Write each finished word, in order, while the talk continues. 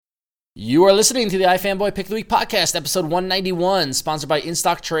You are listening to the iFanboy Pick of the Week podcast, episode 191, sponsored by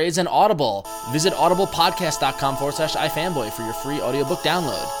InStock Trades and Audible. Visit audiblepodcast.com/iFanboy for your free audiobook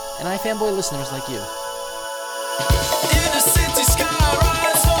download. And iFanboy listeners like you. In the city sky,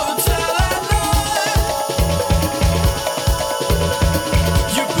 rise for the twilight night.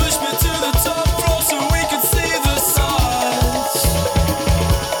 You push me to the top floor so we can see the signs.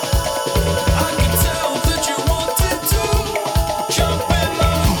 I can tell that you wanted to jump in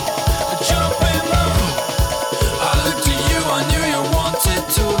love. I looked at you, I knew you wanted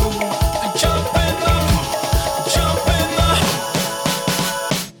to jump in love.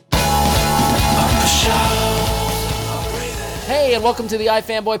 I'm a shot. Hey, and welcome to the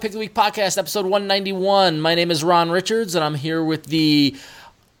iFanboy Pick of the Week podcast, episode 191. My name is Ron Richards, and I'm here with the...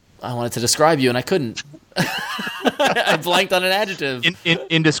 I wanted to describe you, and I couldn't. I blanked on an adjective.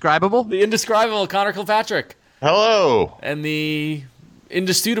 Indescribable? The indescribable Connor Kilpatrick. Hello. And the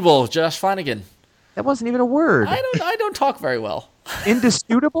indisputable Josh Flanagan. That wasn't even a word. I don't talk very well.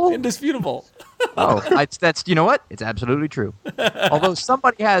 Indisputable? Indisputable. Oh, that's you know what? It's absolutely true. Although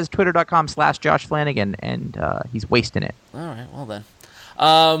somebody has twitter.com/Josh Flanagan, and he's wasting it. All right, well then.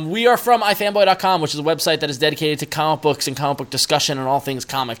 We are from ifanboy.com, which is a website that is dedicated to comic books and comic book discussion and all things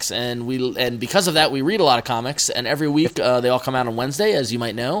comics. And because of that, we read a lot of comics. And every week, they all come out on Wednesday, as you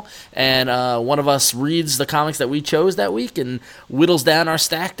might know. And one of us reads the comics that we chose that week and whittles down our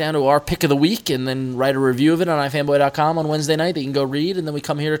stack down to our pick of the week, and then write a review of it on ifanboy.com on Wednesday night that you can go read. And then we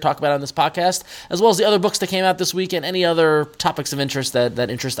come here to talk about it on this podcast, as well as the other books that came out this week and any other topics of interest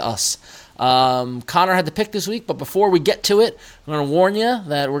that interest us. Connor had the pick this week, but before we get to it, I'm going to warn you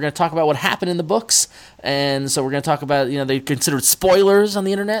that we're going to talk about what happened in the books, and so we're going to talk about, they considered spoilers on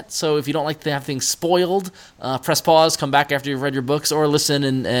the internet, so if you don't like to have things spoiled, press pause, come back after you've read your books, or listen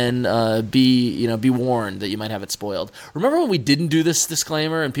and be warned that you might have it spoiled. Remember when we didn't do this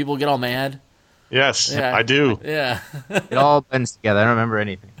disclaimer and people get all mad? Yes, Yeah. I do. Yeah. It all blends together. I don't remember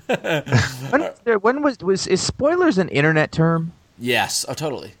anything. Is spoilers an internet term? Yes. Oh,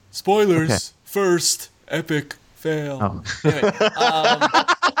 totally. Spoilers. Okay. First. Epic. Fail. Oh. Anyway,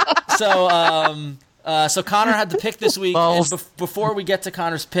 so Connor had the pick this week. And before we get to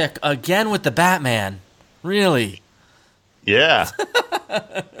Connor's pick, again with the Batman. Really? Yeah.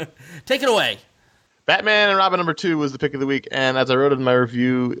 Take it away. Batman and Robin #2 was the pick of the week, and as I wrote in my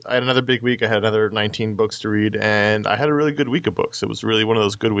review, I had another big week. I had another 19 books to read, and I had a really good week of books. It was really one of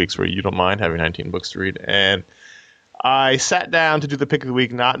those good weeks where you don't mind having 19 books to read, and I sat down to do the pick of the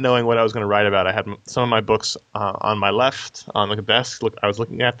week not knowing what I was going to write about. I had some of my books on my left on the desk. I was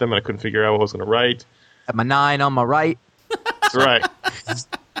looking at them, and I couldn't figure out what I was going to write. At my 9 on my right. That's right.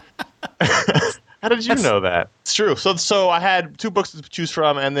 How did you know that? It's true. So I had two books to choose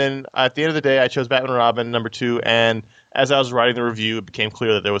from, and then at the end of the day, I chose Batman and Robin #2. And as I was writing the review, it became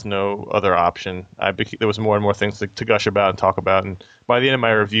clear that there was no other option. There was more and more things to gush about and talk about. And by the end of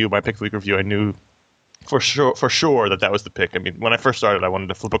my review, my pick of the week review, I knew for sure that was the pick. I mean, when I first started, I wanted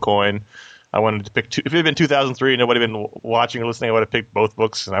to flip a coin. I wanted to pick two. If it had been 2003 and nobody had been watching or listening, I would have picked both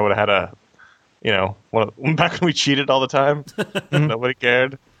books, and I would have had back when we cheated all the time. Nobody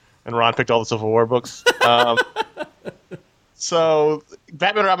cared. And Ron picked all the Civil War books. So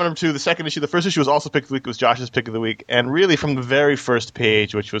Batman and Robin #2, the second issue. The first issue was also pick of the week. It was Josh's pick of the week. And really from the very first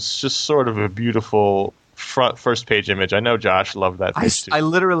page, which was just sort of a beautiful first page image. I know Josh loved that page too. I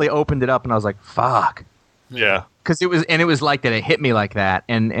literally opened it up and I was like, fuck. Yeah. Because it was like that. It hit me like that,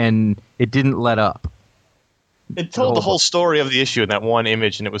 and it didn't let up. It told the whole story of the issue in that one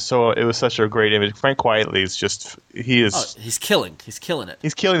image, and it was such a great image. Frank Quietly is just he's killing it.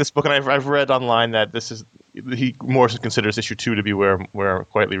 He's killing this book, and I've read online that he more considers issue 2 to be where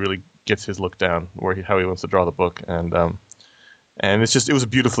Quietly really gets his look down, how he wants to draw the book, and it was a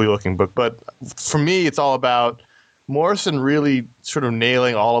beautifully looking book. But for me, it's all about Morrison really sort of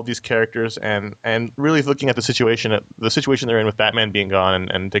nailing all of these characters and really looking at the situation they're in with Batman being gone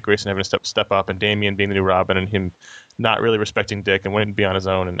and Dick Grayson having to step up and Damian being the new Robin and him not really respecting Dick and wanting to be on his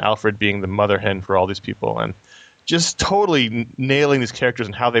own and Alfred being the mother hen for all these people and just totally nailing these characters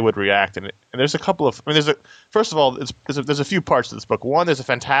and how they would react. And there's a couple of first of all, there's a few parts to this book. One, there's a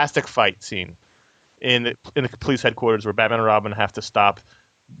fantastic fight scene in the police headquarters where Batman and Robin have to stop.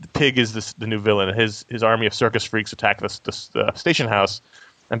 The Pig is the new villain. His army of circus freaks attack the station house,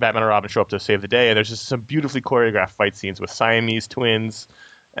 and Batman and Robin show up to save the day. And there's just some beautifully choreographed fight scenes with Siamese twins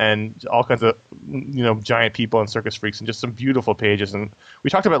and all kinds of giant people and circus freaks, and just some beautiful pages. And we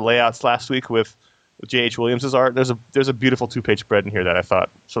talked about layouts last week with J.H. Williams' art. There's a beautiful 2-page spread in here that I thought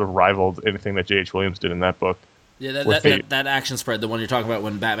sort of rivaled anything that J.H. Williams did in that book. Yeah, that action spread, the one you're talking about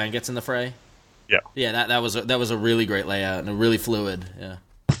when Batman gets in the fray. Yeah, yeah, that was a really great layout and a really fluid. Yeah.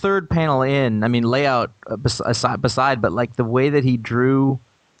 third panel in, I mean, layout beside, but like the way that he drew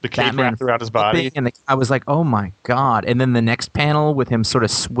The cape Batman wrapped around his body. flipping, and I was like, oh my god! And then the next panel with him sort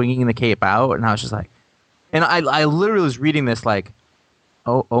of swinging the cape out, and I was just like, and I literally was reading this like,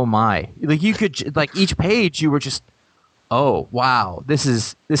 oh my! Like you could like each page, you were just, oh wow, this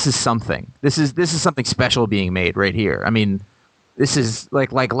is something. This is something special being made right here. I mean, this is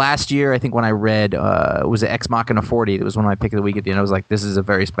like last year. I think when I read was it Ex Machina 40? That was one of my pick of the week at the end. I was like, this is a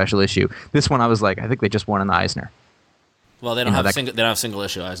very special issue. This one, I was like, I think they just won an Eisner. Well, they don't have single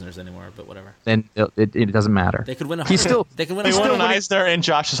issue Eisners anymore, but whatever. Then it doesn't matter. They could win a. He's still. They could win They a. won an Eisner in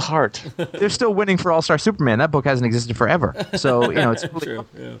Josh's heart. They're still winning for All-Star Superman. That book hasn't existed forever. So it's really True.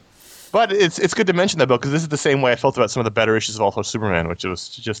 Yeah. But it's good to mention that, Bill, because this is the same way I felt about some of the better issues of All-Star Superman, which was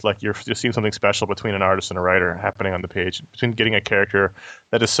just like you're seeing something special between an artist and a writer happening on the page, between getting a character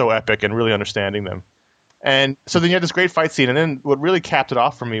that is so epic and really understanding them. And so then you had this great fight scene, and then what really capped it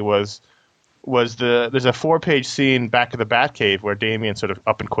off for me was there's a 4-page scene back at the Batcave where Damian sort of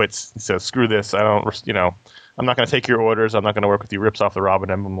up and quits. He says, "Screw this! I'm not going to take your orders. I'm not going to work with you." Rips off the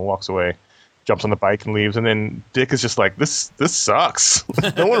Robin emblem and walks away. Jumps on the bike and leaves, and then Dick is just like, "This sucks.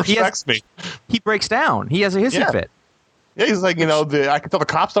 No one respects me." He breaks down. He has a hissy fit. Yeah, he's like, I can tell the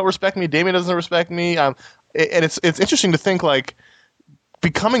cops don't respect me. Damian doesn't respect me. And it's interesting to think like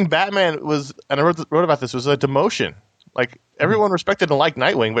becoming Batman was, and I wrote about this, was a demotion. Like everyone respected and liked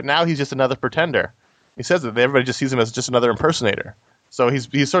Nightwing, but now he's just another pretender. He says that everybody just sees him as just another impersonator. So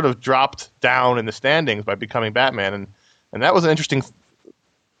he's sort of dropped down in the standings by becoming Batman, and that was an interesting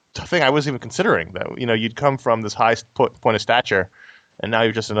thing I wasn't even considering. That you'd come from this high point of stature, and now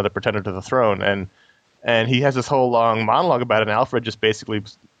you're just another pretender to the throne. And he has this whole long monologue about it, and Alfred just basically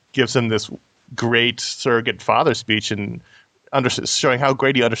gives him this great surrogate father speech and showing how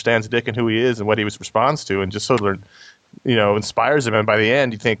great he understands Dick and who he is and what he responds to, and just sort of inspires him. And by the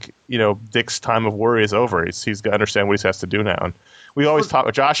end, you think Dick's time of worry is over. He's got to understand what he has to do now. And we always talk.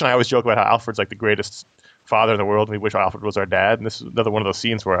 Josh and I always joke about how Alfred's like the greatest father in the world, and we wish Alfred was our dad. And this is another one of those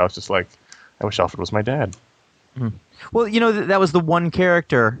scenes where I was just like, I wish Alfred was my dad. Mm-hmm. Well, that was the one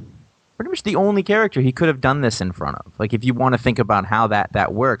character, pretty much the only character he could have done this in front of. Like, if you want to think about how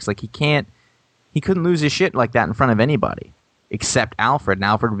that works, like he couldn't lose his shit like that in front of anybody except Alfred. And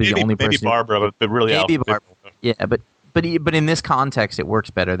Alfred would be the only person. Maybe Barbara, but really maybe Alfred. Barbara. Yeah, but in this context, it works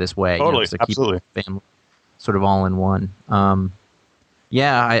better this way. Totally, to absolutely. Keep family sort of all in one.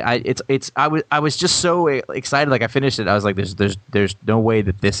 Yeah, I was just so excited. Like I finished it, I was like, "There's no way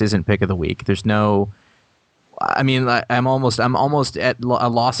that this isn't pick of the week." There's no, I mean, I'm almost at a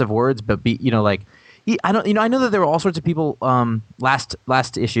loss of words. But I know that there were all sorts of people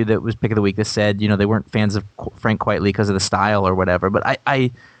last issue that was pick of the week that said they weren't fans of Frank Quitely because of the style or whatever. But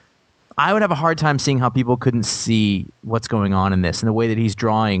I would have a hard time seeing how people couldn't see what's going on in this and the way that he's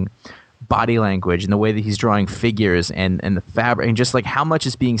drawing body language and the way that he's drawing figures and the fabric and just like how much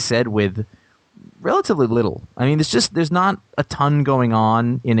is being said with relatively little. I mean, there's not a ton going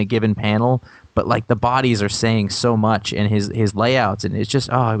on in a given panel, but like the bodies are saying so much in his layouts, and it's just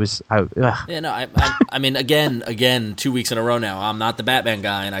Yeah, no, I mean, again, 2 weeks in a row now, I'm not the Batman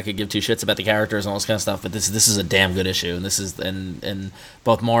guy, and I could give two shits about the characters and all this kind of stuff, but this is a damn good issue, and this is and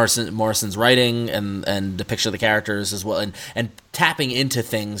both Morrison's writing and depiction of the characters as well, and tapping into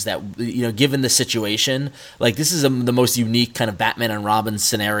things that given the situation, like this is the most unique kind of Batman and Robin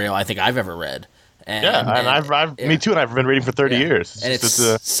scenario I think I've ever read. Me too, and I've been reading for 30 years. And it's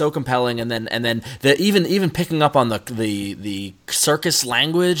so compelling, and then even picking up on the circus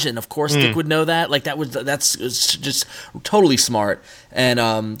language, and of course Dick would know that. Like that's just totally smart. And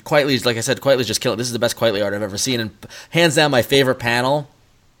Quitely's, like I said, Quitely's just killing. This is the best Quitely art I've ever seen, and hands down my favorite panel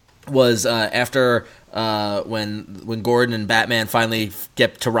was after when Gordon and Batman finally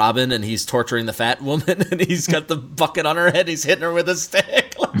get to Robin, and he's torturing the fat woman, and he's got the bucket on her head, he's hitting her with a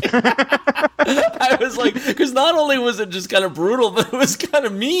stick. I was like, because not only was it just kind of brutal, but it was kind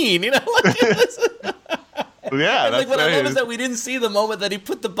of mean, Yeah, and like what I love is that we didn't see the moment that he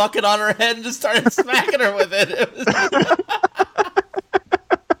put the bucket on her head and just started smacking her with it.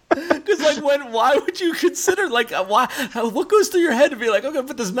 Because why would you consider what goes through your head to be like, I'm gonna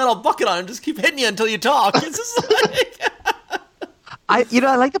put this metal bucket on and just keep hitting you until you talk? It's just like. I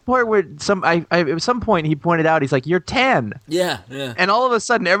like the part where at some point he pointed out, he's like, "You're 10." Yeah. And all of a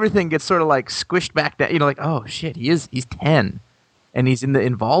sudden everything gets sort of like squished back down. Like, oh shit, he's 10, and he's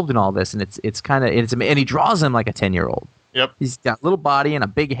involved in all this, and and he draws him like a 10-year-old. Yep. He's got a little body and a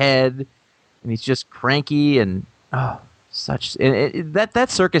big head, and he's just cranky and that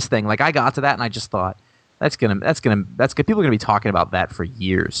circus thing. Like I got to that and I just thought, That's good. People are gonna be talking about that for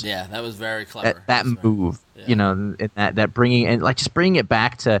years. Yeah, that was very clever. That move, yeah. you know, and that bringing and like just bringing it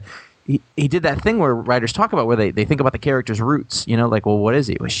back to. He did that thing where writers talk about where they think about the character's roots, you know, like, well, what is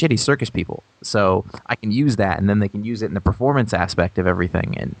he? Well, shit, he's circus people. So I can use that, and then they can use it in the performance aspect of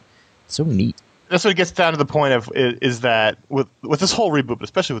everything, and it's so neat. That's what it gets down to the point of is that with this whole reboot, but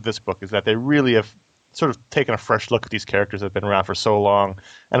especially with this book, is that they really have sort of taken a fresh look at these characters that have been around for so long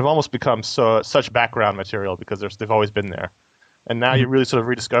and have almost become such background material because they've always been there. And now you're really sort of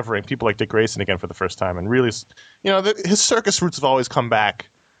rediscovering people like Dick Grayson again for the first time, and really, you know, his circus roots have always come back.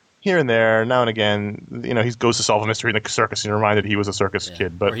 Here and there, now and again, you know, he goes to solve a mystery in the circus and you're reminded he was a circus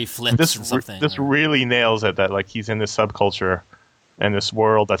kid. But or he flips or something. This really nails it, that like he's in this subculture and this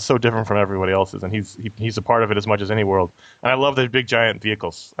world that's so different from everybody else's, and he's a part of it as much as any world. And I love the big giant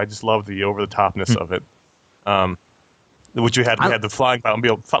vehicles. I just love the over the topness of it. Which we had the flying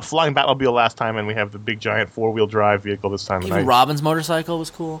Batmobile last time, and we have the big giant 4-wheel drive vehicle this time. Even Robin's motorcycle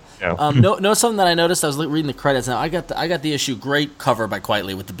was cool. Yeah. No, something that I noticed. I was reading the credits. Now I got the issue. Great cover by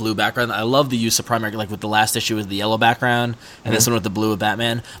Quietly with the blue background. I love the use of primary, like with the last issue with the yellow background, and this one with the blue of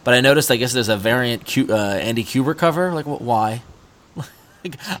Batman. But I noticed, I guess there's a variant Andy Kubert cover. Like, why?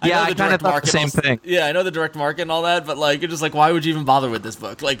 I kind of thought the same thing. Yeah, I know the direct market and all that, but like, you're just like, why would you even bother with this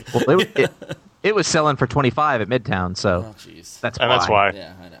book? Like, well, it was selling for $25 at Midtown, so that's why.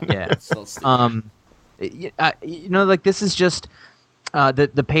 Yeah, I know. Yeah. So stupid. You know, like this is just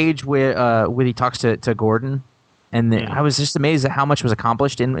the page where he talks to Gordon, and I was just amazed at how much was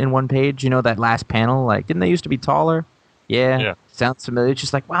accomplished in one page. You know, that last panel, like, didn't they used to be taller? Yeah. Sounds familiar. It's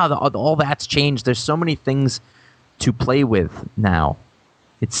just like, wow, all that's changed. There's so many things to play with now.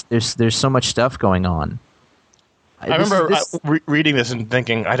 There's so much stuff going on. I remember reading this and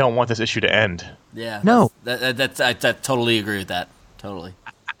thinking, I don't want this issue to end. Yeah. No. I totally agree with that. Totally.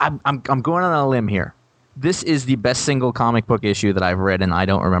 I'm going on a limb here. This is the best single comic book issue that I've read in I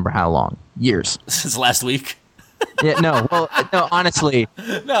don't remember how long. Years. Since last week. Yeah, no. Well, no. Honestly,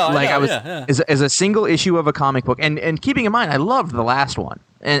 I was as a single issue of a comic book, and keeping in mind, I loved the last one,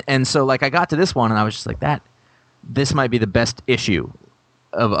 and so like I got to this one, and I was just like this might be the best issue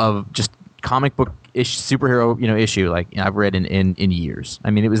of just comic book superhero issue like I've read in years.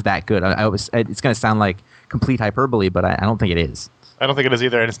 I mean, it was that good. It's going to sound like complete hyperbole, but I don't think it is. I don't think it is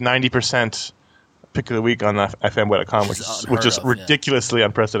either, and it's 90% pick of the week on fanboy.com, which is ridiculously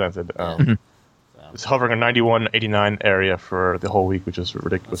unprecedented. It's hovering a 91, 89 area for the whole week, which is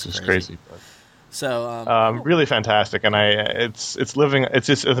ridiculous. It's crazy. So really fantastic, and it's living.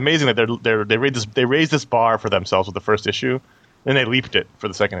 It's amazing that they raised this bar for themselves with the first issue. Then they leaped it for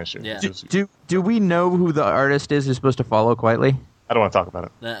the second issue. Yeah. Do we know who the artist is who's supposed to follow Quietly? I don't want to talk about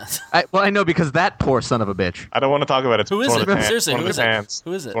it. Yeah. I know because that poor son of a bitch. I don't want to talk about it. Who is it? Seriously, who is it?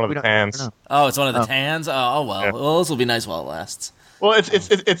 Who is it? One of the Tans. Oh, it's one of the Tans? Oh well. Yeah. Well, this will be nice while it lasts. Well,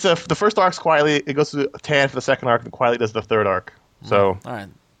 the first arc's Quietly. It goes to Tan for the second arc, and Quietly does the third arc. So all right.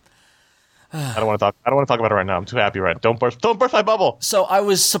 I don't want to talk about it right now. I'm too happy right now. Don't burst my bubble. So I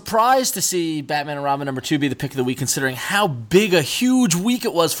was surprised to see Batman and Robin #2 be the pick of the week, considering how big a huge week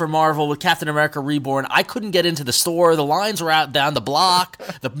it was for Marvel with Captain America Reborn. I couldn't get into the store. The lines were out down the block.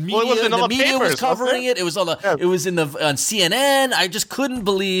 The media was covering it. It was on It was on CNN. I just couldn't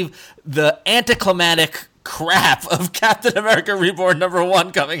believe the anticlimactic crap of Captain America Reborn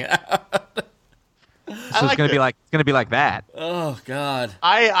 #1 coming out. So it's gonna be like that. Oh God!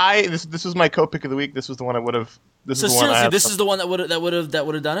 This was my co-pick of the week. This was the one I would have. This is the one that would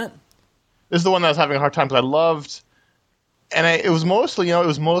have done it. This is the one that I was having a hard time because I loved, and it was mostly and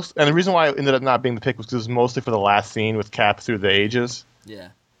the reason why it ended up not being the pick was because it was mostly for the last scene with Cap through the ages. Yeah.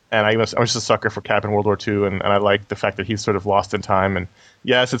 And I'm just a sucker for Cap in World War II, and I like the fact that he's sort of lost in time. And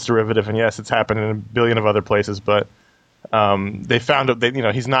yes, it's derivative, and yes, it's happened in a billion of other places, but. They found out that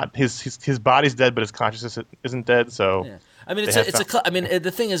he's not his body's dead, but his consciousness isn't dead. So yeah. I mean,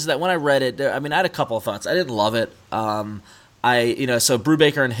 the thing is that when I read it, I had a couple of thoughts. I didn't love it. So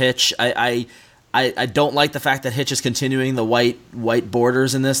Brubaker and Hitch, I don't like the fact that Hitch is continuing the white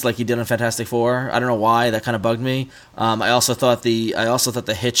borders in this like he did on Fantastic Four. I don't know why, that kind of bugged me. I also thought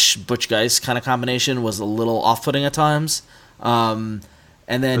the Hitch Butch Geist kind of combination was a little off-putting at times. And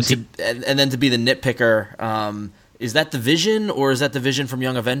then to be the nitpicker. Is that the Vision, or is that the Vision from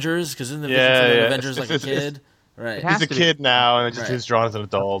Young Avengers? Because isn't the Vision from Young Avengers like a kid? Right. He's a kid now, and he's drawn as an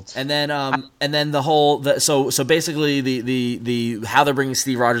adult. And then the whole so basically the how they're bringing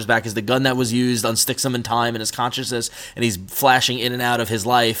Steve Rogers back is the gun that was used unsticks him in time in his consciousness, and he's flashing in and out of his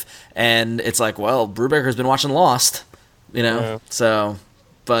life. And it's like, well, Brubaker's been watching Lost, Yeah. So,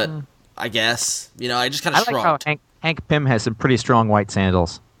 but I guess I just kind of shrugged. Like how Hank Pym has some pretty strong white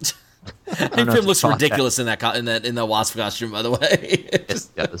sandals. Hank Pym looks ridiculous in in the Wasp costume, by the way. Yes,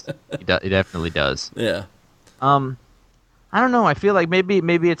 he does. He definitely does. Yeah. I don't know. I feel like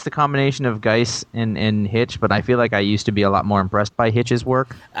maybe it's the combination of Geis and Hitch, but I feel like I used to be a lot more impressed by Hitch's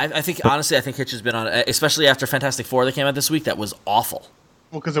work. I think honestly, I think Hitch has been on, especially after Fantastic Four that came out this week. That was awful.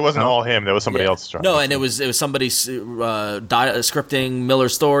 Well, because it wasn't all him; there was somebody else. No, and it was somebody scripting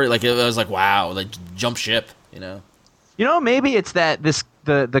Miller's story. Like it was like wow, like jump ship. Maybe it's that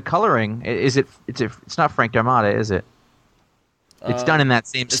the coloring it's not Frank D'Armata, is it? It's done in that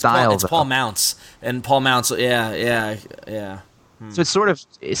same style. It's Paul Mounts, and Paul Mounts. Yeah. So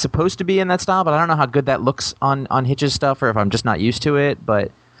it's supposed to be in that style, but I don't know how good that looks on Hitch's stuff, or if I'm just not used to it.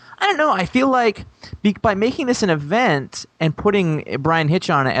 But I don't know. I feel like by making this an event and putting Brian Hitch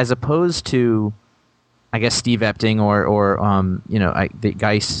on it, as opposed to, I guess, Steve Epting or the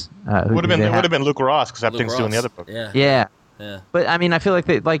Geis. Would have been Luke Ross, because Epting's doing the other book. Yeah. But I mean, I feel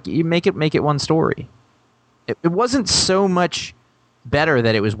like you make it one story. It wasn't so much better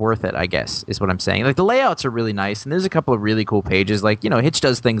that it was worth it, I guess, is what I'm saying. Like, the layouts are really nice, and there's a couple of really cool pages. Like, Hitch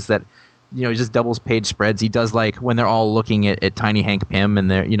does things that, he just doubles page spreads. He does, like, when they're all looking at tiny Hank Pym, and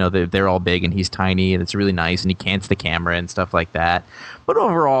they're all big and he's tiny, and it's really nice, and he cants the camera and stuff like that. But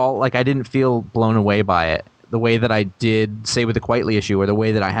overall, like, I didn't feel blown away by it the way that I did, say, with the Quitely issue, or the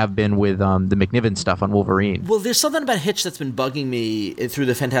way that I have been with the McNiven stuff on Wolverine. Well, there's something about Hitch that's been bugging me through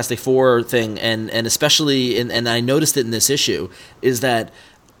the Fantastic Four thing, and especially, and I noticed it in this issue, is that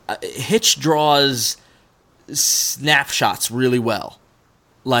Hitch draws snapshots really well.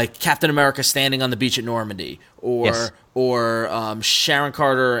 Like Captain America standing on the beach at Normandy, or Sharon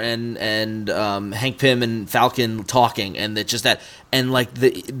Carter and Hank Pym and Falcon talking, and it's just that, and like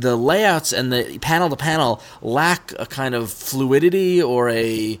the layouts and the panel to panel lack a kind of fluidity or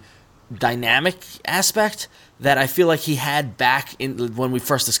a dynamic aspect that I feel like he had back in when we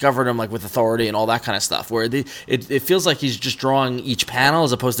first discovered him, like with Authority and all that kind of stuff, where it feels like he's just drawing each panel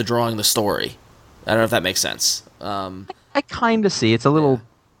as opposed to drawing the story. I don't know if that makes sense. I kind of see it's a little.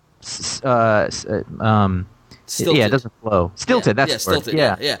 Stilted. Yeah, it doesn't flow. Stilted. That's the word. Stilted.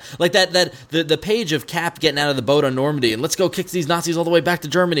 Yeah. Like the page of Cap getting out of the boat on Normandy and let's go kick these Nazis all the way back to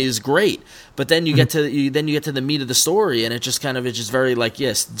Germany is great. But then you get to the meat of the story, and it's just very like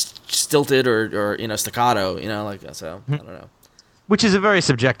stilted or staccato. So I don't know. Which is a very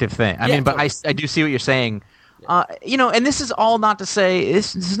subjective thing. I mean, but totally. I do see what you're saying. And this is all not to say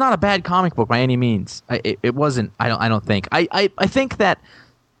this is not a bad comic book by any means. It wasn't. I don't think. I think that.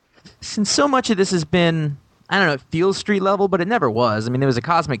 Since so much of this has been, I don't know, it feels street level, but it never was. I mean, there was a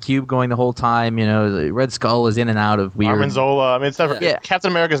Cosmic Cube going the whole time. The Red Skull is in and out of weird. Armin Zola. I mean, it's never. Yeah. Captain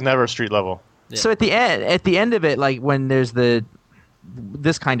America's never street level. Yeah. So at the end of it, like when there's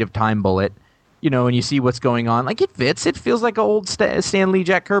this kind of time bullet, and you see what's going on, like it fits. It feels like an old Stan Lee,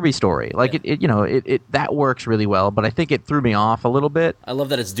 Jack Kirby story. Like it that works really well. But I think it threw me off a little bit. I love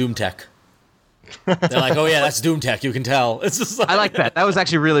that it's Doom Tech. They're like, oh yeah, that's Doom Tech. You can tell. It's just like, I like that. That was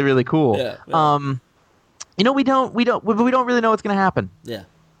actually really, really cool. Yeah. We don't really know what's going to happen. Yeah.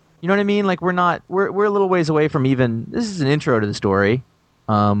 You know what I mean? Like we're a little ways away from even. This is an intro to the story.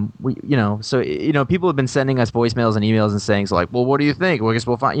 People have been sending us voicemails and emails and saying, so like, well, what do you think? Well, I guess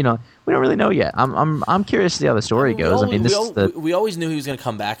we'll find. We don't really know yet. I'm curious to see how the story goes. We always knew he was going to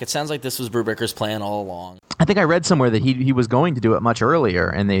come back. It sounds like this was Brubaker's plan all along. I think I read somewhere that he was going to do it much earlier,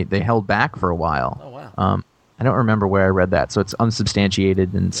 and they held back for a while. Oh wow. I don't remember where I read that, so it's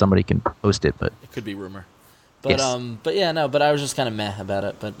unsubstantiated, and somebody can post it. But it could be rumor. But yes. But I was just kind of meh about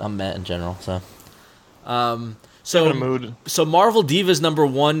it. But I'm meh in general. So. So Marvel Divas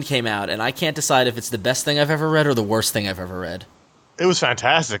 #1 came out, and I can't decide if it's the best thing I've ever read or the worst thing I've ever read. It was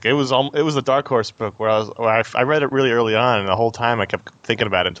fantastic. It was a Dark Horse book where I read it really early on, and the whole time I kept thinking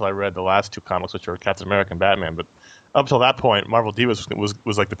about it until I read the last two comics, which were Captain America and Batman. But up until that point, Marvel Divas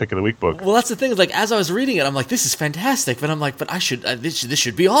was like the pick of the week book. Well, that's the thing. Is like as I was reading it, I'm like, this is fantastic. But I'm like, but this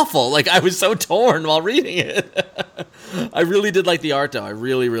should be awful. Like I was so torn while reading it. I really did like the art, though. I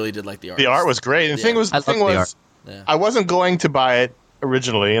really, really did like the art. The art was great. And the thing was, I wasn't going to buy it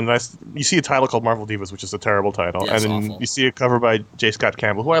originally, and you see a title called Marvel Divas, which is a terrible title, yeah, and then you see a cover by J. Scott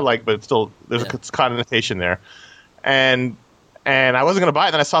Campbell, who I like, but still there's a connotation there, and I wasn't going to buy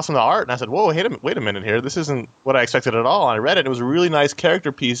it. Then I saw some of the art, and I said, "Whoa, wait a minute here! This isn't what I expected at all." And I read it; and it was a really nice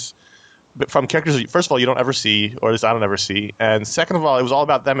character piece, but from characters that, first of all, you don't ever see, or at least I don't ever see, and second of all, it was all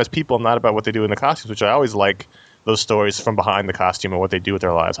about them as people, not about what they do in the costumes, which I always like. Those stories from behind the costume and what they do with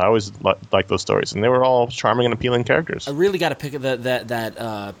their lives. I always like those stories, and they were all charming and appealing characters. I really got to pick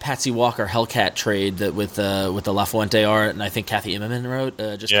that Patsy Walker Hellcat trade with the LaFuente art, and I think Kathy Immerman wrote.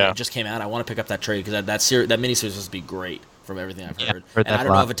 Just came out. I want to pick up that trade because that miniseries was supposed to be great from everything I've Yeah, heard. heard And that I a don't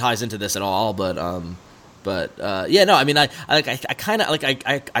know lot. if it ties into this at all, but yeah, no, I mean, I kind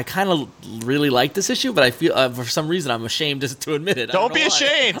of really like this issue, but I feel for some reason I'm ashamed to admit it. I Don't know be why.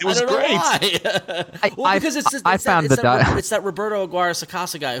 ashamed. It was I don't great. know why. Well, because it's that Roberto Aguirre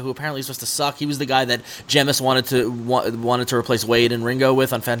Sacasa guy who apparently is supposed to suck. He was the guy that Jemis wanted to replace Wade and Ringo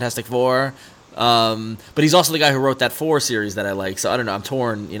with on Fantastic Four. But he's also the guy who wrote that 4 series that I like. So I don't know. I'm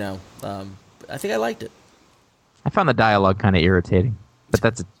torn. I think I liked it. I found the dialogue kind of irritating, but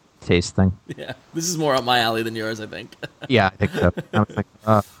that's a taste thing. Yeah, this is more up my alley than yours, I think. Yeah, I think so. I was like,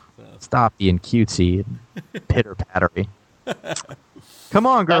 stop being cutesy and pitter pattery. Come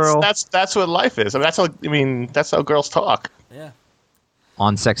on, girl. That's what life is. That's how girls talk. Yeah.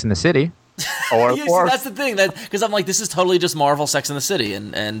 On Sex in the City. Or, Yeah, see, that's the thing, because I'm like, this is totally just Marvel Sex in the City,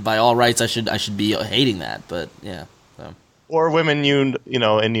 and by all rights, I should be hating that, but yeah. So. or women in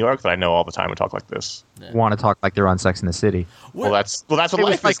New York that I know all the time who talk like this. Yeah. Want to talk like they're on Sex in the City. Well, that's what It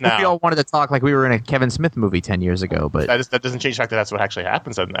was life like is now. we all wanted to talk like we were in a Kevin Smith movie 10 years ago, but That doesn't change the fact that that's what actually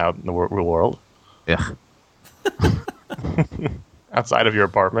happens out in the real world, ugh. outside of your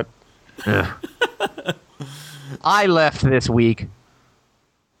apartment. I left this week.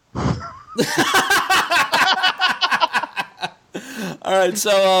 All right,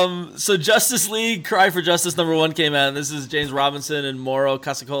 so Justice League Cry for Justice #1 came out, and this is James Robinson and Mauro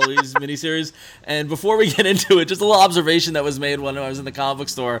Casacoli's miniseries. And before we get into it, just a little observation that was made when I was in the comic book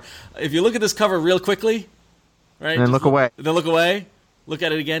store. If you look at this cover real quickly, right? And then look away. Then look away. Look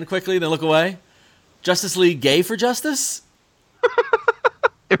at it again quickly, then look away. Justice League Gay for Justice?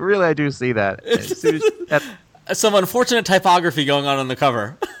 Really, I do see that. As soon as that- Some unfortunate typography going on the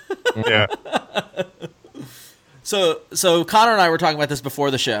cover. Yeah. So Connor and I were talking about this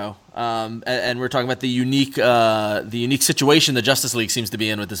before the show, and we're talking about the unique situation the Justice League seems to be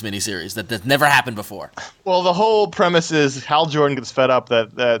in with this miniseries that never happened before. Well, the whole premise is Hal Jordan gets fed up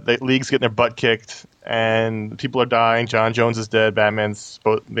that the league's getting their butt kicked and people are dying. John Jones is dead.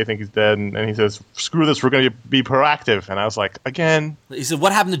 They think he's dead, and he says, "Screw this. We're going to be proactive." And I was like, again. He said,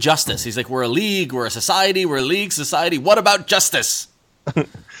 "What happened to justice?" He's like, "We're a league. We're a society. We're a league society. What about justice?"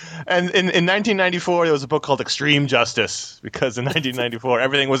 And in 1994, there was a book called Extreme Justice, because in 1994,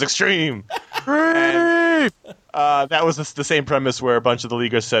 everything was extreme. And, that was the same premise where a bunch of the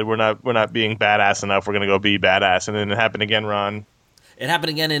leaguers said, we're not being badass enough, we're going to go be badass. And then it happened again, Ron. It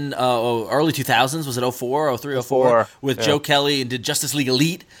happened again in early 2000s. Was it 04, 03, 04? With Joe Kelly and did Justice League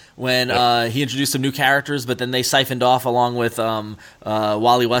Elite when he introduced some new characters, but then they siphoned off along with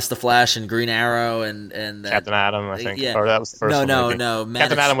Wally West, the Flash, and Green Arrow and Captain Adam, I think. Yeah. Or that was the first one. No.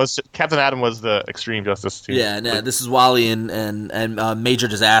 Captain Adam was the Extreme Justice too. Yeah, no, this is Wally and Major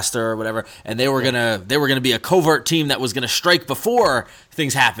Disaster or whatever, and they were gonna be a covert team that was gonna strike before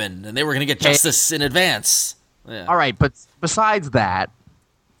things happened, and they were gonna get justice in advance. Yeah. All right, but besides that,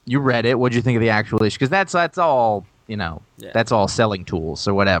 you read it. What did you think of the actual issue? Because that's all, that's all selling tools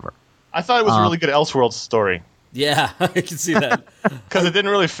or whatever. I thought it was a really good Elseworlds story. Yeah, I can see that. Because it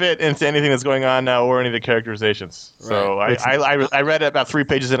didn't really fit into anything that's going on now or any of the characterizations. So Right. I read it about 3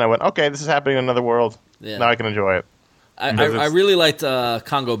 pages in. I went, okay, this is happening in another world. Yeah. Now I can enjoy it. I really liked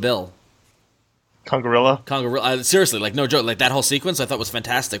Congo Bill. Congarilla? Seriously, like no joke, like that whole sequence I thought was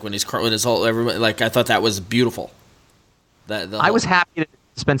fantastic when with his whole everybody, like I thought that was beautiful. I was happy to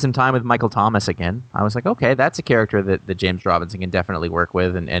spend some time with Michael Thomas again. I was like, okay, that's a character that James Robinson can definitely work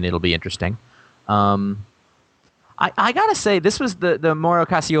with, and it'll be interesting. I gotta say, this was the Mauro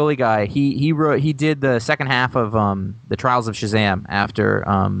Cassioli guy. He did the second half of the Trials of Shazam after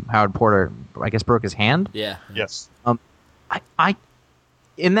Howard Porter, I guess, broke his hand. Yeah. Yes. I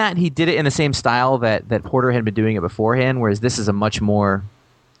in that he did it in the same style that Porter had been doing it beforehand, whereas this is a much more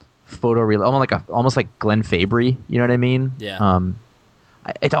photoreal, almost like Glenn Fabry. You know what I mean? Yeah.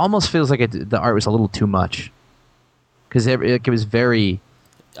 It almost feels like the art was a little too much because it was very.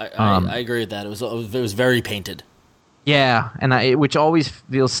 I agree with that. It was very painted. Yeah, and which always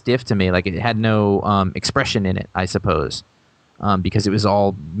feels stiff to me. Like it had no expression in it, I suppose, because it was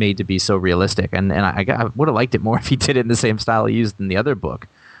all made to be so realistic. And I would have liked it more if he did it in the same style he used in the other book.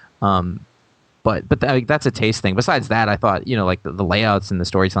 But that's a taste thing. Besides that, I thought like the layouts and the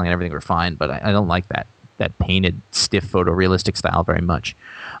storytelling and everything were fine. But I don't like that painted, stiff, photorealistic style very much.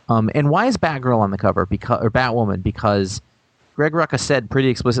 And why is Batgirl on the cover? Or Batwoman? Because Greg Rucka said pretty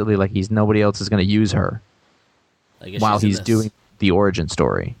explicitly like nobody else is going to use her while he's doing the origin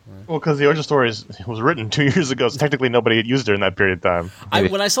story. Well, because the origin story was written 2 years ago, so technically nobody had used her in that period of time.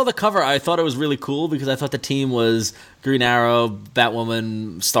 When I saw the cover, I thought it was really cool because I thought the team was Green Arrow,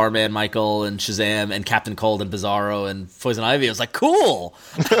 Batwoman, Starman, Michael, and Shazam, and Captain Cold, and Bizarro, and Poison Ivy. I was like, cool!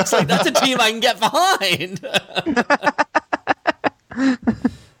 It's like, that's a team I can get behind!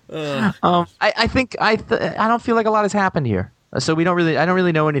 I think I don't feel like a lot has happened here. So I don't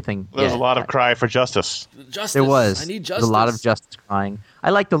really know anything. There's yet. a lot of cry for justice. Justice. There was. I need There's justice. a lot of justice crying. I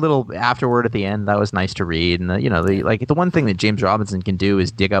liked the little afterword at the end. That was nice to read. And the one thing that James Robinson can do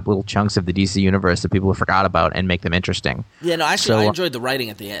is dig up little chunks of the DC universe that people have forgot about and make them interesting. Yeah, no, actually, So, I enjoyed the writing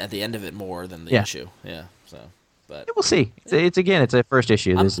at the end of it more than the Yeah. issue. Yeah, so. But We'll see. It's a first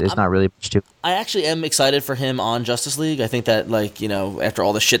issue. There's not really much to. I actually am excited for him on Justice League. I think that, after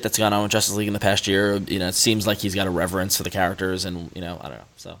all the shit that's gone on with Justice League in the past year, it seems like he's got a reverence for the characters, and I don't know.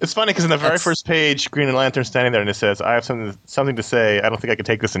 So It's funny because in the very That's- first page, Green Lantern's standing there and it says, "I have something to say. I don't think I can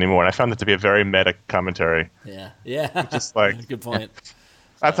take this anymore." And I found that to be a very meta commentary. yeah, Just like good point.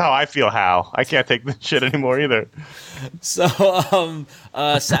 that's how I feel. Hal, I can't take this shit anymore either. So,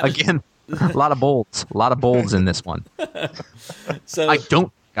 Savage, Again, a lot of bolds in this one. so I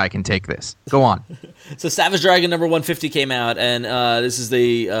don't think I can take this. Go on. So Savage Dragon number 150 came out, and this is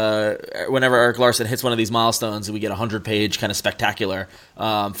the whenever Eric Larson hits one of these milestones, we get a 100-page kind of spectacular.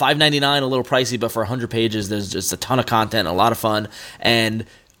 $5.99, a little pricey, but for 100 pages, there's just a ton of content, a lot of fun. And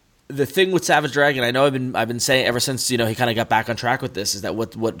the thing with Savage Dragon, I know I've been saying ever since he kind of got back on track with this, is that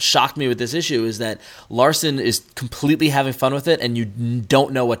what shocked me with this issue is that Larson is completely having fun with it, and you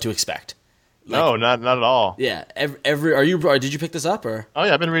don't know what to expect. No, not at all. Yeah, did you pick this up or? Oh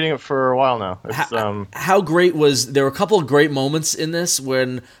yeah, I've been reading it for a while now. It's, How great was there were a couple of great moments in this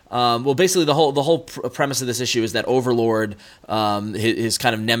when basically the whole premise of this issue is that Overlord, his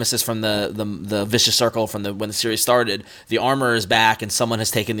kind of nemesis from the vicious circle from when the series started, the armor is back and someone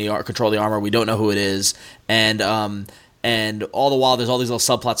has taken control of the armor. We don't know who it is, and all the while there's all these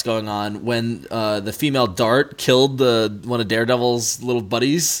little subplots going on. When the female Dart killed one of Daredevil's little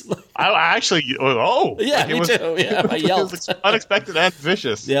buddies. I actually Yeah, me too. Yeah, I yelled. It was unexpected and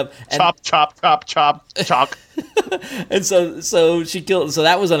vicious. Yep. Chop, chop, chop, chop, chalk. And so she killed. So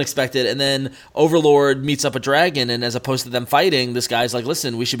that was unexpected. And then Overlord meets up a dragon, and as opposed to them fighting, this guy's like,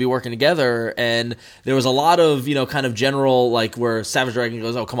 "Listen, we should be working together." And there was a lot of kind of general where Savage Dragon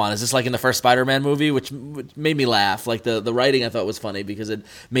goes, "Oh, come on, is this like in the first Spider-Man movie?" Which made me laugh. Like the writing I thought was funny because it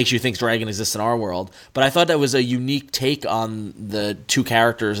makes you think dragon exists in our world. But I thought that was a unique take on the two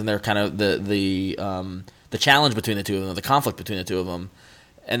characters and their kind of the challenge between the two of them, the conflict between the two of them.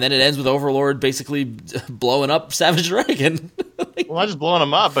 And then it ends with Overlord basically blowing up Savage Dragon. Well, not just blowing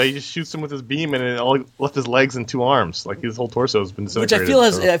him up, but he just shoots him with his beam, and it only left his legs and 2 arms. Like his whole torso has been Which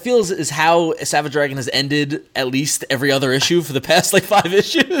disintegrated. I feel is how Savage Dragon has ended at least every other issue for the past 5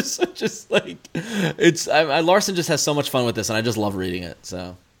 issues. Just Larson just has so much fun with this, and I just love reading it.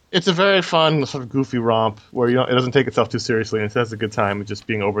 So It's a very fun, sort of goofy romp where it doesn't take itself too seriously, and it has a good time with just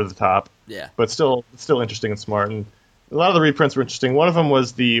being over the top. yeah, But still interesting and smart. And a lot of the reprints were interesting. One of them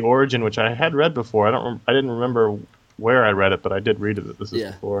was the Origin, which I had read before. I didn't remember where I read it, but I did read it. This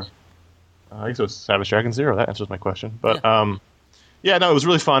is before. I guess it was Savage Dragon Zero. That answers my question. But it was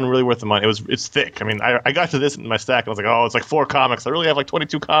really fun, really worth the money. It's thick. I mean, I got to this in my stack and I was like, oh, it's 4 comics. I really have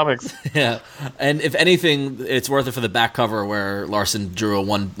 22 comics. yeah. And if anything, it's worth it for the back cover where Larson drew a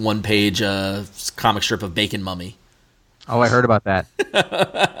one page comic strip of Bacon Mummy. Oh, I heard about that.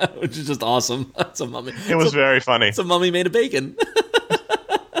 Which is just awesome. It's a mummy. It was very funny. It's a mummy made of bacon.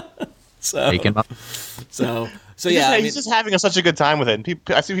 Bacon. So yeah. He's just having such a good time with it. And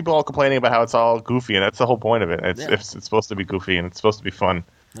I see people all complaining about how it's all goofy, and that's the whole point of it. It's supposed to be goofy and it's supposed to be fun.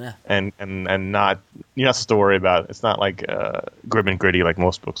 Yeah. And not you're not supposed to worry about it. It's not like grim and gritty like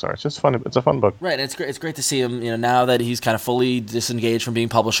most books are. It's just fun. It's a fun book. Right, and it's great to see him. Now that he's kind of fully disengaged from being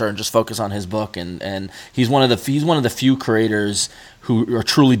publisher and just focus on his book, and he's one of the few creators who are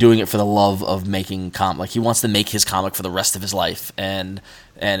truly doing it for the love of making comic. Like he wants to make his comic for the rest of his life, and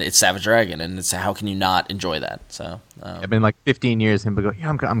it's Savage Dragon, and it's how can you not enjoy that? So I've been 15 years. Him go, yeah,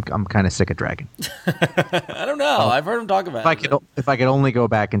 I'm kind of sick of Dragon. I don't know. I've heard him talk about If I could only go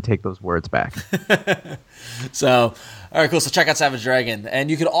back and take those words back. So, all right, cool. So check out Savage Dragon, and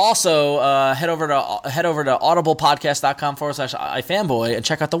you could also head over to audiblepodcast.com/ifanboy and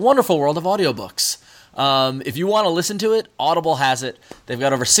check out the wonderful world of audiobooks. If you want to listen to it, Audible has it. They've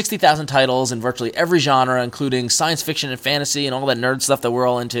got over 60,000 titles in virtually every genre, including science fiction and fantasy and all that nerd stuff that we're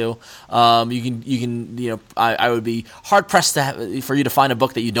all into. I would be hard pressed for you to find a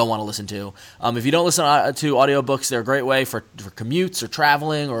book that you don't want to listen to. If you don't listen to audiobooks, they're a great way for commutes or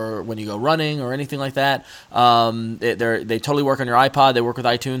traveling or when you go running or anything like that. They totally work on your iPod. They work with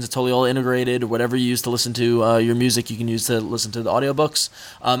iTunes. It's totally all integrated. Whatever you use to listen to your music, you can use to listen to the audiobooks.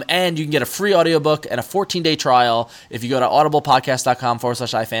 And you can get a free audiobook and a 14-day trial if you go to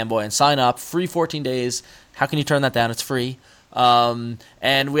audiblepodcast.com/ifanboy and sign up. Free 14 days. How can you turn that down? It's free.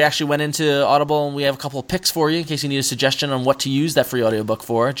 And we actually went into Audible, and we have a couple of picks for you in case you need a suggestion on what to use that free audiobook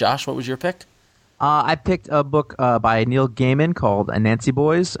for. Josh, what was your pick? I picked a book by Neil Gaiman called Anansi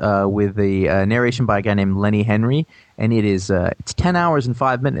Boys with the narration by a guy named Lenny Henry, and it's 10 hours and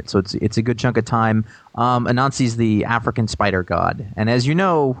 5 minutes, so it's a good chunk of time. Anansi's the African spider god, and as you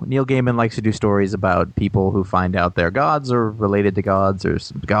know, Neil Gaiman likes to do stories about people who find out they're gods or related to gods or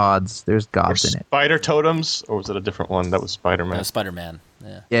some gods. There's gods in it. Spider totems, or was it a different one? That was Spider-Man. Spider-Man.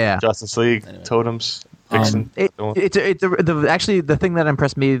 Yeah. Justice League totems. Vixen. Actually, the thing that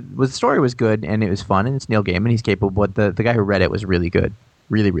impressed me was the story was good and it was fun, and it's Neil Gaiman. He's capable, but the guy who read it was really good.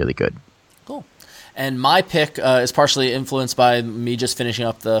 Really, really good. Cool. And my pick is partially influenced by me just finishing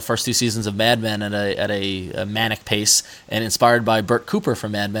up the first 2 seasons of Mad Men at a manic pace, and inspired by Burt Cooper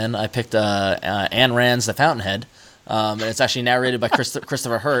from Mad Men. I picked Ayn Rand's The Fountainhead. And it's actually narrated by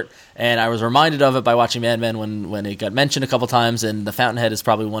Christopher Hurt, and I was reminded of it by watching Mad Men when it got mentioned a couple times. And The Fountainhead is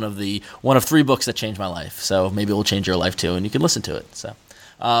probably one of 3 books that changed my life. So maybe it will change your life too, and you can listen to it. So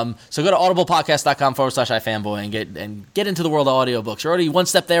go to audiblepodcast.com/ifanboy and get into the world of audiobooks. You're already one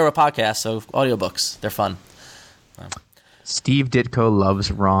step there with podcasts, so audiobooks, they're fun. Steve Ditko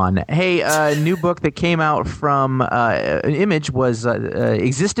loves Ron. Hey, new book that came out from Image was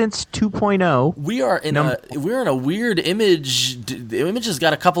Existence 2.0. We're in a weird Image. Image has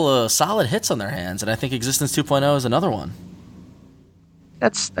got a couple of solid hits on their hands, and I think Existence 2.0 is another one.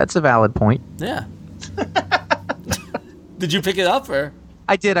 That's a valid point. Yeah. Did you pick it up or?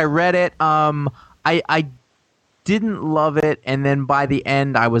 I did. I read it. I didn't love it, and then by the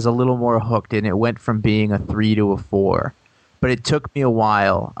end, I was a little more hooked, and it went from being a 3 to a 4. But it took me a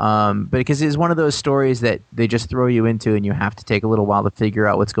while, because it's one of those stories that they just throw you into, and you have to take a little while to figure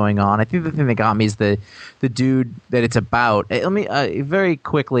out what's going on. I think the thing that got me is the dude that it's about. Let me very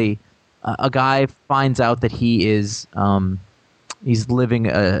quickly. A guy finds out that he is he's living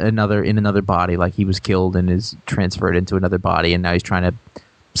in another body, like he was killed and is transferred into another body, and now he's trying to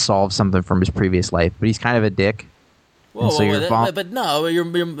solve something from his previous life. But he's kind of a dick. But no,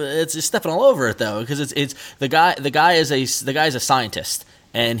 it's stepping all over it though, because it's the guy is a scientist,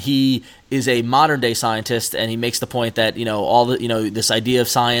 and he is a modern day scientist, and he makes the point that this idea of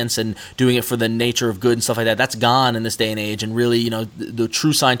science and doing it for the nature of good and stuff like that's gone in this day and age, and really the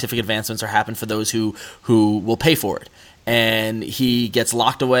true scientific advancements are happening for those who will pay for it. And he gets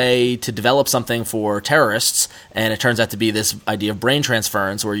locked away to develop something for terrorists, and it turns out to be this idea of brain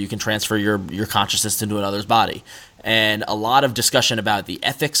transference, where you can transfer your consciousness into another's body. And a lot of discussion about the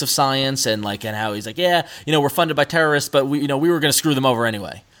ethics of science and how he's like, we're funded by terrorists, but we were going to screw them over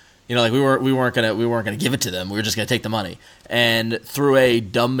anyway. We weren't gonna give it to them. We were just gonna take the money. And through a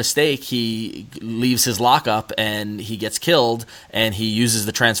dumb mistake, he leaves his lockup and he gets killed. And he uses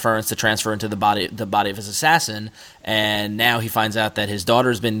the transference to transfer into the body of his assassin. And now he finds out that his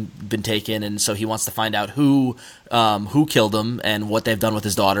daughter's been taken, and so he wants to find out who killed him and what they've done with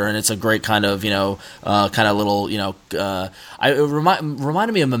his daughter. And it's a great kind of little it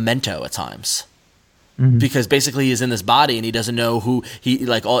reminded me of Memento at times. Mm-hmm. Because basically he's in this body and he doesn't know who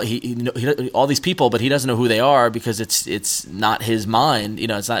all these people, but he doesn't know who they are because it's not his mind,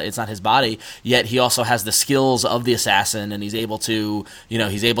 it's not his body. Yet he also has the skills of the assassin, and he's able to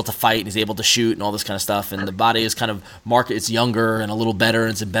fight, and he's able to shoot and all this kind of stuff. And the body is kind of it's younger and a little better,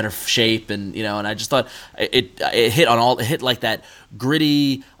 and it's in better shape, and and I just thought it hit like that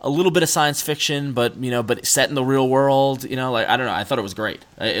gritty, a little bit of science fiction, but set in the real world. I don't know. I thought it was great.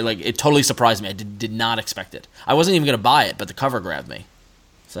 It totally surprised me. I did not expect it. I wasn't even going to buy it, but the cover grabbed me.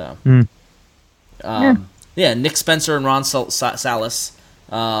 So, Nick Spencer and Ron Salas,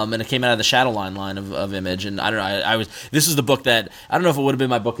 and it came out of the Shadowline line of Image. And I don't know. This is the book that I don't know if it would have been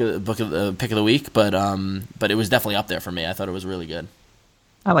my pick of the week, but it was definitely up there for me. I thought it was really good.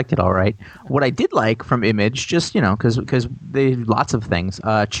 I liked it all right. What I did like from Image, just, because they lots of things.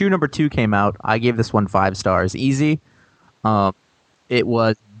 Chew number 2 came out. I gave this one 5 stars. Easy. It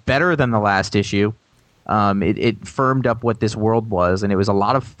was better than the last issue. It firmed up what this world was, and it was a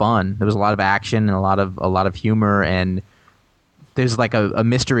lot of fun. There was a lot of action and a lot of humor, and there's like a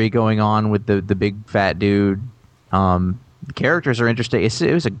mystery going on with the big fat dude. The characters are interesting.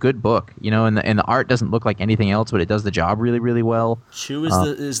 It was a good book, and the art doesn't look like anything else, but it does the job really, really well. Chew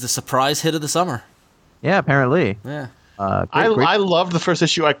is the surprise hit of the summer. Yeah, apparently. Yeah. I loved the first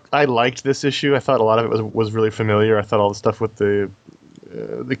issue. I liked this issue. I thought a lot of it was really familiar. I thought all the stuff with the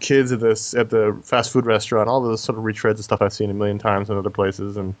kids at the fast food restaurant, all those sort of retreads and stuff I've seen a million times in other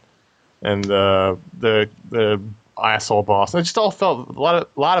places, and the asshole boss. It just all felt a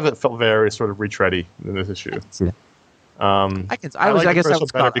lot of it felt very sort of retready in this issue. See that. I guess I liked the was first one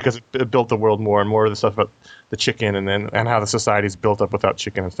better caught- because it built the world more and more of the stuff about the chicken and how the society's built up without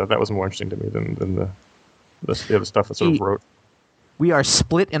chicken and stuff. That was more interesting to me than the other stuff that sort of wrote. We are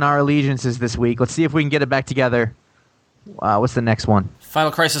split in our allegiances this week. Let's see if we can get it back together. What's the next one?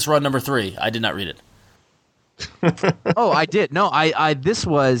 Final Crisis Run number 3. I did not read it. Oh, I did. No, I this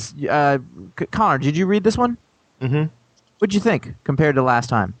was Connor. Did you read this one? Mm-hmm. What'd you think compared to last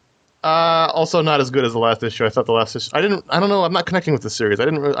time? Also not as good as the last issue. I thought the last issue. I don't know. I'm not connecting with the series. I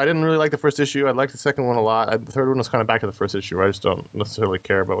didn't really like the first issue. I liked the second one a lot. The third one was kind of back to the first issue. I just don't necessarily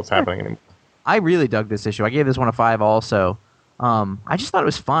care about what's happening anymore. I really dug this issue. I gave this one a 5 also. I just thought it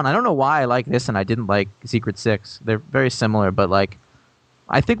was fun. I don't know why I like this and I didn't like Secret Six. They're very similar, but like,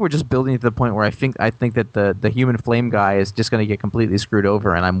 I think we're just building to the point where I think that the human flame guy is just going to get completely screwed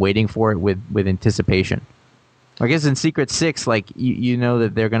over, and I'm waiting for it with anticipation. I guess in Secret Six, like you know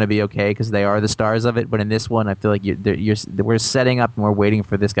that they're going to be okay because they are the stars of it, but in this one, I feel like we're setting up and we're waiting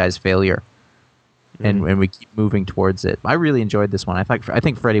for this guy's failure. And we keep moving towards it. I really enjoyed this one. I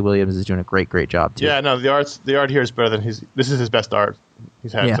think Freddie Williams is doing a great job too. Yeah, no, the art here is better than this is his best art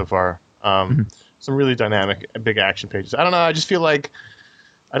he's had so far. Some really dynamic, big action pages. I don't know. I just feel like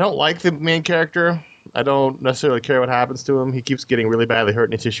I don't like the main character. I don't necessarily care what happens to him. He keeps getting really badly hurt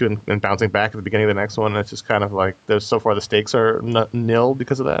in each issue and bouncing back at the beginning of the next one. And it's just kind of like so far the stakes are nil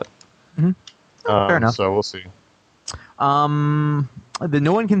because of that. Fair enough. So we'll see.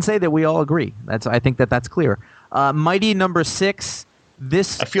 No one can say that we all agree. I think that's clear. Mighty number 6. I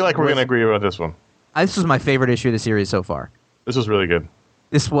feel like we're going to agree about this one. This was my favorite issue of the series so far. This was really good.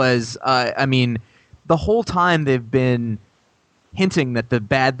 This was, the whole time they've been hinting that the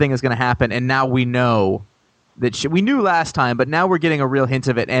bad thing is going to happen, and now we know that we knew last time, but now we're getting a real hint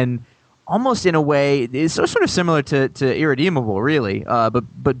of it, and almost in a way, it's sort of similar to Irredeemable, really,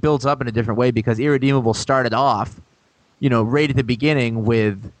 but builds up in a different way because Irredeemable started off, right at the beginning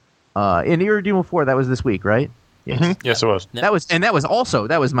with in Irredeemable 4. That was this week, right? Yes, yes, it was. That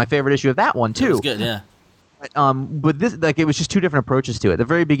was my favorite issue of that one too. It was good, yeah. But this, it was just two different approaches to it. The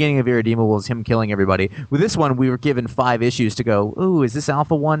very beginning of Irredeemable was him killing everybody. With this one, we were given 5 issues to go, ooh, is this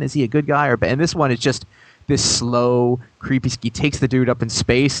Alpha One? Is he a good guy? And this one is just this slow, creepy. He takes the dude up in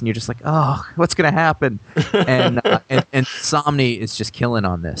space, and you're just like, oh, what's gonna happen? And Somni is just killing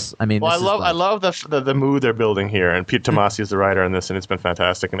on this. I mean, I love the mood they're building here, and Pete Tomasi is the writer on this, and it's been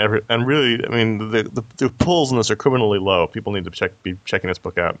fantastic. And really, I mean, the pulls in this are criminally low. People need to be checking this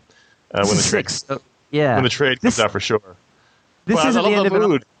book out when the trade. Yeah, when the trade comes out for sure. This isn't the end of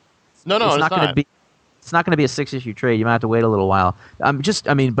it. No, it's not going to be. It's not going to be a 6-issue trade. You might have to wait a little while.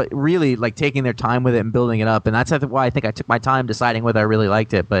 But really, like taking their time with it and building it up, and that's why I think I took my time deciding whether I really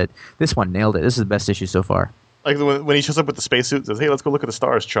liked it. But this one nailed it. This is the best issue so far. Like when he shows up with the spacesuit and says, "Hey, let's go look at the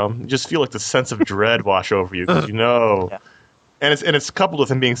stars, chum." You just feel like the sense of dread wash over you because Yeah. And it's coupled with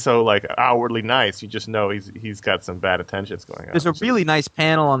him being so like outwardly nice. You just know he's got some bad intentions going on. There's a really nice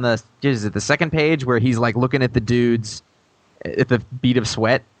panel on the second page where he's like looking at the dudes at the bead of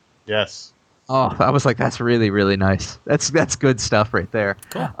sweat. Yes. Oh, I was like, that's really, really nice. That's good stuff right there.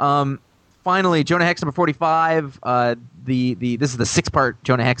 Cool. Finally, Jonah Hex number 45. This is the 6-part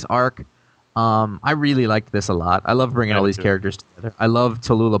Jonah Hex arc. I really liked this a lot. I love bringing all these characters together. I love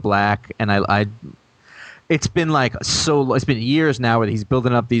Tallulah Black, and I it's been it's been years now where he's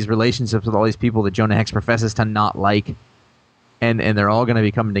building up these relationships with all these people that Jonah Hex professes to not like, and they're all going to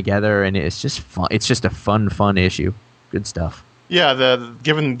be coming together, and it's just fun. It's just a fun issue. Good stuff. Yeah,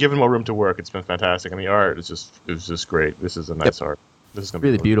 given more room to work, it's been fantastic, and the art is just great. This is a nice art. This is going to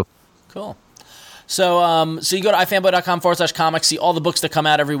be really beautiful. Cool. So you go to ifanboy.com/comics, see all the books that come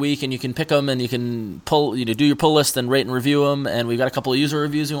out every week, and you can pick them, and you can do your pull list and rate and review them. And we've got a couple of user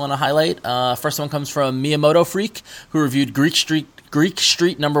reviews we want to highlight. First one comes from Miyamoto Freak, who reviewed Greek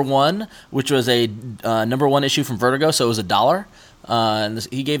Street number 1, which was a number 1 issue from Vertigo, so it was $1. And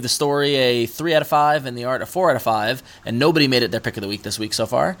he gave the story a 3 out of 5 and the art a 4 out of 5, and nobody made it their pick of the week this week so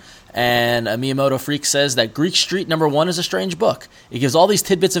far. And Miyamoto Freak says that Greek Street number 1 is a strange book. It gives all these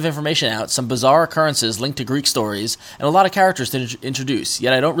tidbits of information out, some bizarre occurrences linked to Greek stories, and a lot of characters to introduce,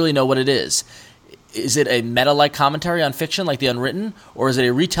 yet I don't really know what it is. Is it a meta-like commentary on fiction like The Unwritten, or is it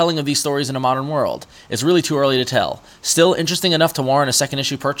a retelling of these stories in a modern world? It's really too early to tell. Still interesting enough to warrant a second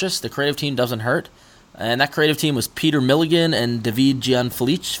issue purchase. The creative team doesn't hurt. And that creative team was Peter Milligan and David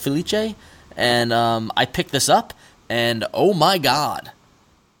Gianfelice. And I picked this up, and oh my god.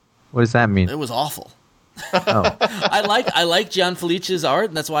 What does that mean? It was awful. Oh. I like Gianfelice's art,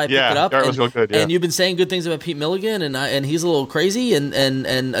 and that's why I picked it up. The art was real good, yeah. And you've been saying good things about Pete Milligan, and he's a little crazy, and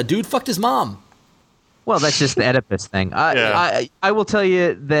a dude fucked his mom. Well, that's just the Oedipus thing. I will tell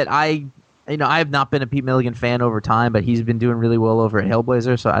you that I I have not been a Pete Milligan fan over time, but he's been doing really well over at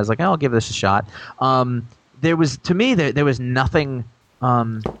Hellblazer. So I was like, I'll give this a shot. There was nothing.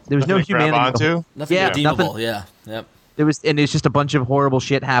 There was no Nothing to grab humanity. onto? Nothing Yeah, redeemable. nothing. Yeah. Yep. And it's just a bunch of horrible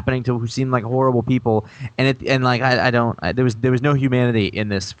shit happening to who seemed like horrible people, there was no humanity in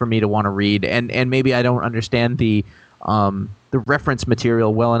this for me to want to read, and maybe I don't understand the reference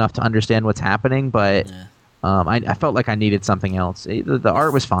material well enough to understand what's happening, but. Yeah. I felt like I needed something else. The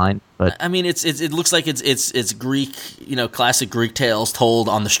art was fine, but I mean, it looks like it's Greek, classic Greek tales told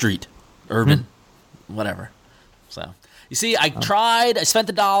on the street, urban, whatever. So you see, I tried. I spent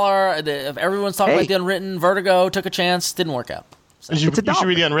 $1. Everyone's talking about the Unwritten. Vertigo took a chance, didn't work out. So. You should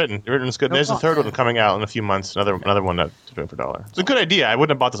read the Unwritten. The Unwritten's good. No There's a problem. third one coming out in a few months. Another one to do it for $1. It's a good idea. I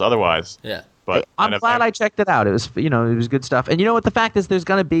wouldn't have bought this otherwise. Yeah. But I'm glad I checked it out. It was it was good stuff. And you know what? The fact is, there's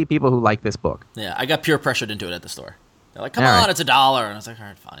going to be people who like this book. Yeah, I got peer pressured into it at the store. They're like, "Come All on, right. it's $1," and I was like, "All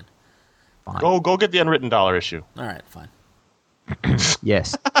right, fine. Go get the Unwritten $1 issue. All right, fine."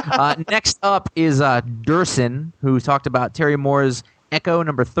 Yes. Next up is Durson, who talked about Terry Moore's Echo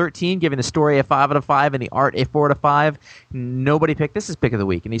number 13, giving the story a 5 out of 5 and the art a 4 out of 5. Nobody picked this as pick of the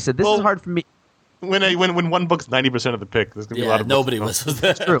week, and he said this is hard for me. When one book's 90% of the pick, there's gonna be a lot of nobody books. was.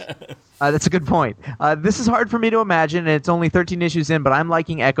 True. That's a good point. This is hard for me to imagine, and it's only 13 issues in, but I'm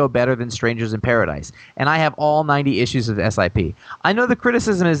liking Echo better than Strangers in Paradise, and I have all 90 issues of SIP. I know the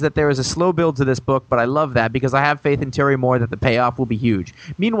criticism is that there is a slow build to this book, but I love that because I have faith in Terry Moore that the payoff will be huge.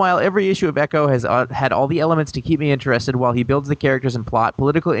 Meanwhile, every issue of Echo has had all the elements to keep me interested while he builds the characters and plot,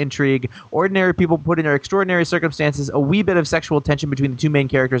 political intrigue, ordinary people put in their extraordinary circumstances, a wee bit of sexual tension between the two main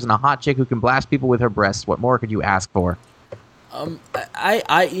characters, and a hot chick who can blast people with her breasts. What more could you ask for?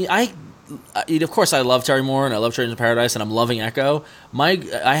 I of course I love Terry Moore and I love Strangers in Paradise and I'm loving Echo.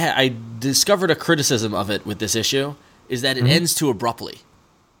 I discovered a criticism of it with this issue is that it ends too abruptly.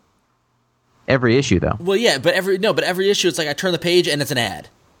 Every issue, though. Well, yeah, but every issue it's like I turn the page and it's an ad.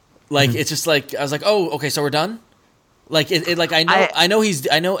 Like it's just like I was like, oh, okay, so we're done. Like I know it's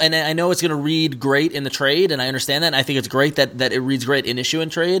going to read great in the trade, and I understand that. And I think it's great that it reads great in issue and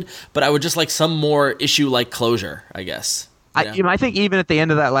trade. But I would just like some more issue like closure, I guess. I think even at the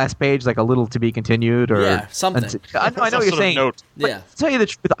end of that last page, like a little to be continued, or something. I know what you're saying. Note. But to tell you the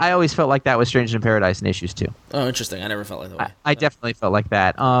truth, I always felt like that was Strangers in Paradise in issues too. Oh, interesting. I never felt like that way. I definitely felt like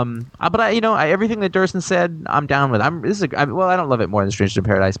that. But everything that Durson said, I'm down with. I don't love it more than Strangers in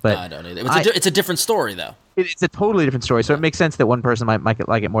Paradise, but no, I don't either. It's a different story, though. It's a totally different story, so it makes sense that one person might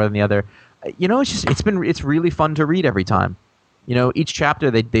like it more than the other. It's really fun to read every time. Each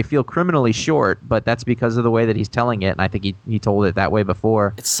chapter they feel criminally short, but that's because of the way that he's telling it, and I think he told it that way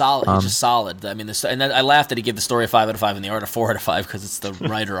before. It's solid. He's just solid. I mean, I laughed that he gave the story a 5 out of 5 and the art a 4 out of 5 because it's the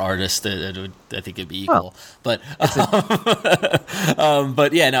writer artist. I think it'd be equal, but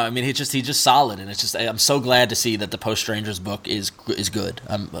but yeah, no. I mean, he's just solid, and it's just I'm so glad to see that the Post Strangers book is good.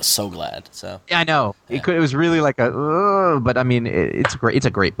 I'm so glad. So yeah, I know it was really like but I mean, it's great. It's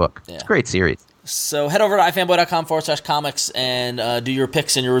a great book. Yeah. It's a great series. So head over to ifanboy.com/comics and do your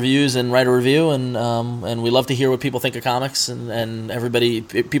picks and your reviews and write a review, and we love to hear what people think of comics, and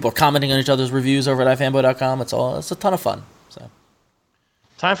people are commenting on each other's reviews over at ifanboy.com. It's a ton of fun. So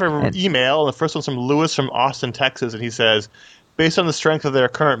time for email. The first one's from Lewis from Austin, Texas, and he says, based on the strength of their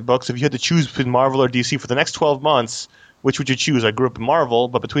current books, if you had to choose between Marvel or DC for the next 12 months, which would you choose? I grew up in Marvel,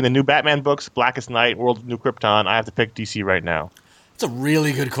 but between the new Batman books, Blackest Night, World of New Krypton, I have to pick DC right now. It's a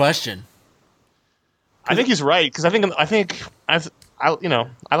really good question. I think he's right because I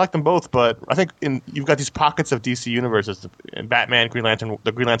like them both, but I think you've got these pockets of DC universes: Batman, Green Lantern,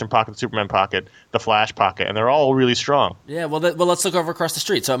 the Green Lantern pocket, the Superman pocket, the Flash pocket, and they're all really strong. Yeah, well, let's look over across the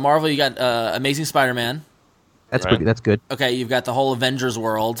street. So at Marvel, you got Amazing Spider-Man. That's right. That's good. Okay, you've got the whole Avengers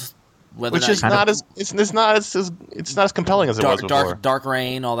world. Which is not as compelling as it was before. Dark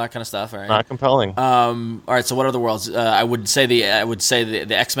Reign, all that kind of stuff. Right? Not compelling. All right. So what other worlds? I would say the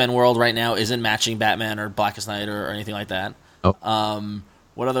X-Men world right now isn't matching Batman or Blackest Night or anything like that. Oh.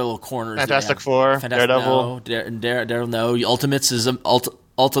 What other little corners? Fantastic Four, Daredevil. Daredevil. No. Ultimates is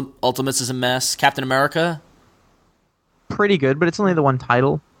a mess. Captain America. Pretty good, but it's only the one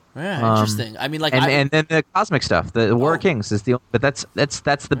title. Yeah, interesting. I mean, and then the cosmic stuff, the War of Kings is but that's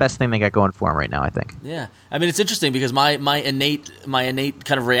the best thing they got going for them right now, I think. Yeah, I mean, it's interesting because my innate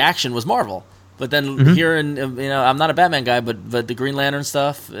kind of reaction was Marvel, but then here I'm not a Batman guy, but the Green Lantern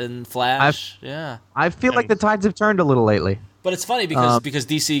stuff and Flash, I feel like the tides have turned a little lately. But it's funny because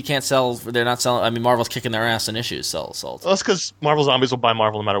DC can't sell. They're not selling. I mean, Marvel's kicking their ass in issues. Sold. Well, that's because Marvel Zombies will buy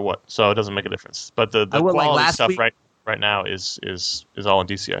Marvel no matter what, so it doesn't make a difference. But the quality stuff, right? right now is all in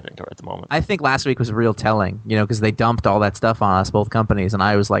DC. I think at the moment. I think last week was real telling, because they dumped all that stuff on us, both companies, and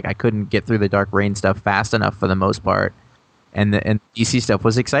I was like, I couldn't get through the Dark Reign stuff fast enough for the most part, and the DC stuff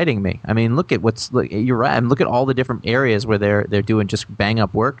was exciting me. I mean, you're right. I mean, look at all the different areas where they're doing just bang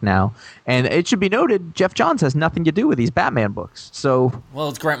up work now, and it should be noted, Jeff Johns has nothing to do with these Batman books. So, well,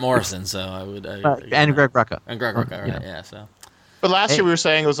 it's Grant Morrison, so I would and Greg Rucka, right? Yeah, so. But last year we were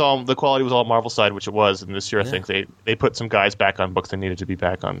saying the quality was all Marvel side, which it was, and this year I think they put some guys back on books they needed to be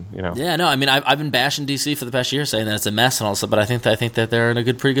back on. Yeah, no, I mean I've been bashing DC for the past year, saying that it's a mess and all stuff, but I think that they're in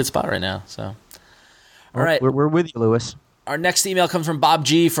a pretty good spot right now. So, all right, we're with you, Lewis. Our next email comes from Bob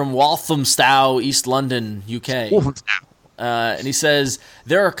G from Walthamstow, East London, UK. And he says,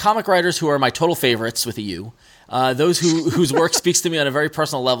 there are comic writers who are my total favorites with a U. Those whose work speaks to me on a very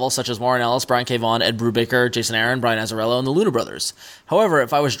personal level, such as Warren Ellis, Brian K. Vaughan, Ed Brubaker, Jason Aaron, Brian Azzarello, and the Luna Brothers. However,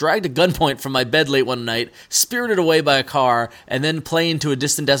 if I was dragged at gunpoint from my bed late one night, spirited away by a car, and then planed to a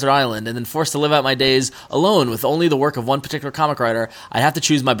distant desert island, and then forced to live out my days alone with only the work of one particular comic writer, I'd have to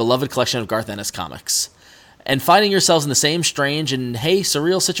choose my beloved collection of Garth Ennis comics. And finding yourselves in the same strange and, hey,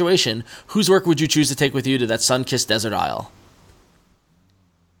 surreal situation, whose work would you choose to take with you to that sun-kissed desert isle?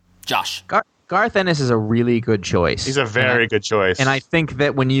 Josh. Garth Ennis is a really good choice. He's a very good choice. And I think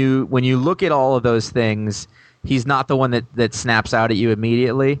that when you look at all of those things, he's not the one that snaps out at you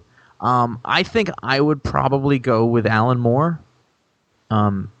immediately. I think I would probably go with Alan Moore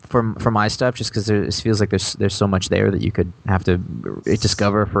for my stuff, just because it feels like there's so much there that you could have to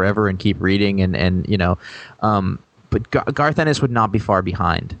discover forever and keep reading, but Garth Ennis would not be far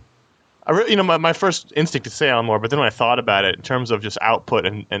behind. My first instinct is to say Alan Moore, but then when I thought about it in terms of just output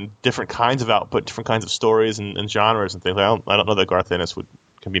and different kinds of output, different kinds of stories and genres and things, I don't know that Garth Ennis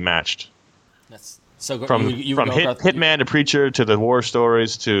can be matched. That's so from Hitman to Preacher to the war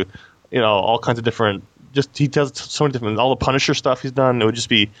stories to all kinds of different. Just he does so many different, all the Punisher stuff he's done.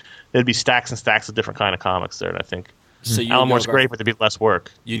 There'd be stacks and stacks of different kind of comics there, and I think Alan Moore's great, but there'd be less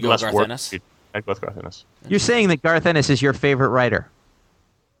work. You'd go less Garth work. Ennis? I'd go with Garth Ennis. You're saying that Garth Ennis is your favorite writer?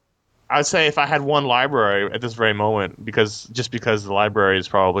 I'd say if I had one library at this very moment, because the library is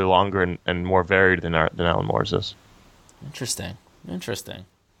probably longer and more varied than Alan Moore's is. Interesting.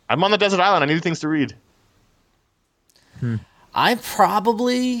 I'm on the desert island. I need things to read.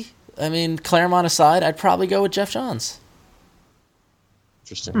 Claremont aside, I'd probably go with Jeff Johns.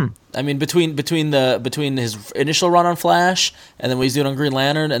 Interesting. I mean, between his initial run on Flash, and then what he's doing on Green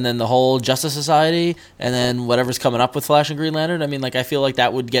Lantern, and then the whole Justice Society, and then whatever's coming up with Flash and Green Lantern, I feel like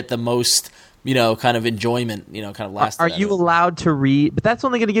that would get the most, kind of enjoyment, kind of last. Are you allowed to read? But that's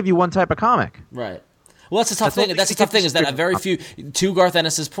only going to give you one type of comic. Right. Well, that's the tough thing. That's the tough thing is that very few, to Garth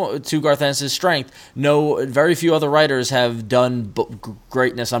Ennis's strength, very few other writers have done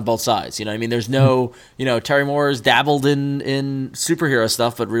greatness on both sides. There's no, Terry Moore's dabbled in superhero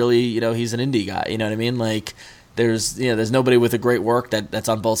stuff, but really, he's an indie guy. You know what I mean? Like, there's nobody with a great work that's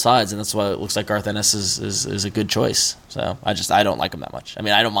on both sides, and that's why it looks like Garth Ennis is a good choice. So I don't like him that much. I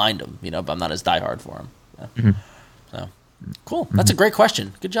mean, I don't mind him, but I'm not as diehard for him. Yeah. So cool. That's a great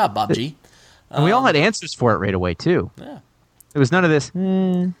question. Good job, Bob G. And we all had answers for it right away, too. Yeah. It was none of this.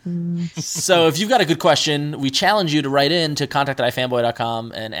 So if you've got a good question, we challenge you to write in to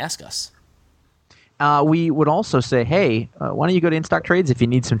contact@ifanboy.com and ask us. We would also say, hey, why don't you go to In Stock Trades if you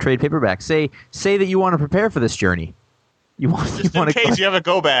need some trade paperbacks? Say that you want to prepare for this journey. In case you have a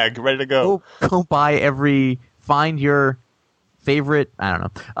go bag ready to go. Go find your favorite, I don't know.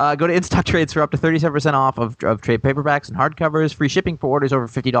 Go to In Stock Trades for up to 37% off of trade paperbacks and hardcovers. Free shipping for orders over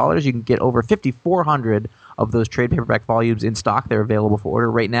 $50. You can get over 5,400 of those trade paperback volumes in stock. They're available for order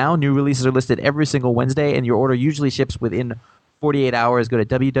right now. New releases are listed every single Wednesday, and your order usually ships within 48 hours. Go to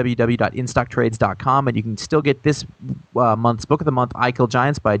www.instocktrades.com, and you can still get this month's Book of the Month, I Kill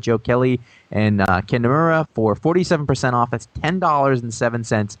Giants by Joe Kelly and Ken Nomura for 47% off. That's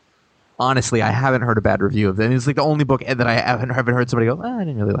 $10.07. Honestly, I haven't heard a bad review of it. It's like the only book that I haven't heard somebody go, I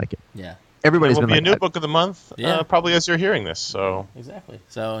didn't really like it. Yeah. Everybody's been like a new Book of the Month, probably as you're hearing this. So exactly.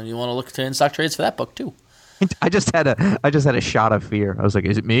 So you want to look to In Stock Trades for that book too. I just had a shot of fear. I was like,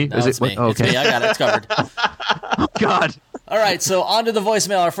 is it me? No, it's me. Okay. It's me. I got it. It's covered. Oh, God. All right, so on to the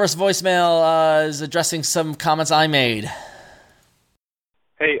voicemail. Our first voicemail is addressing some comments I made.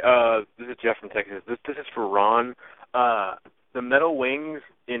 Hey, this is Jeff from Texas. This is for Ron. The metal wings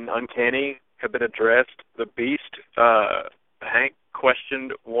in Uncanny have been addressed. The Beast, Hank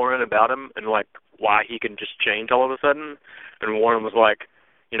questioned Warren about him and, why he can just change all of a sudden. And Warren was like,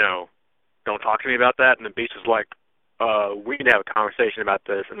 don't talk to me about that. And the Beast was like, we need to have a conversation about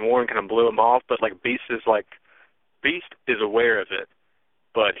this. And Warren kind of blew him off, but, Beast is aware of it.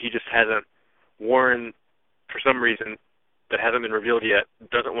 But he just hasn't, Warren for some reason that hasn't been revealed yet,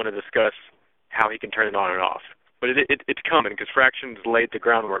 doesn't want to discuss how he can turn it on and off. But it's coming because Fraction's laid the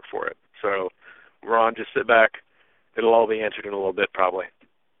groundwork for it. So, Ron, just sit back. It'll all be answered in a little bit, probably.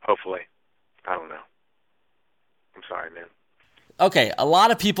 Hopefully. I don't know. I'm sorry, man. Okay, a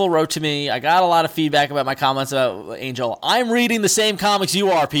lot of people wrote to me. I got a lot of feedback about my comments about Angel. I'm reading the same comics you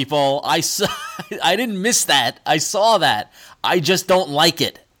are, people. I didn't miss that. I saw that. I just don't like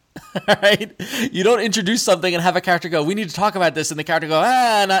it. All right? You don't introduce something and have a character go, we need to talk about this, and the character go,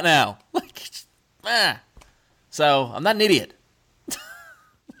 not now. So, I'm not an idiot.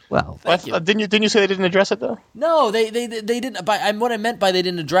 Well, didn't you say they didn't address it though? No, they didn't. What I meant by they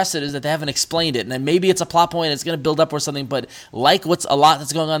didn't address it is that they haven't explained it, and then maybe it's a plot point. It's going to build up or something. But like what's a lot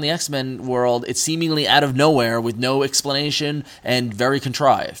that's going on in the X-Men world, it's seemingly out of nowhere with no explanation and very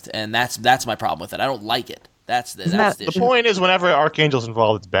contrived, and that's my problem with it. I don't like it. That's the issue. The point is, whenever Archangel's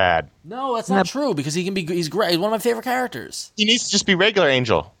involved, it's bad. No, that's not true because he's great. He's one of my favorite characters. He needs to just be regular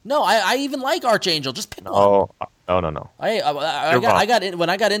Angel. No, I even like Archangel. Just pick one. Oh no. I got in, when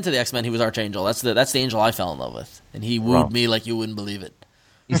I got into the X-Men, he was Archangel. That's the angel I fell in love with, and he wooed me like you wouldn't believe it.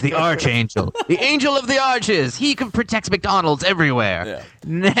 He's the Archangel, the Angel of the Arches. He protects McDonald's everywhere. Yeah.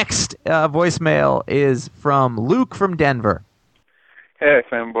 Next voicemail is from Luke from Denver. Hey,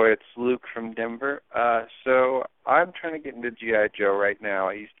 fanboy, it's Luke from Denver. So I'm trying to get into G.I. Joe right now.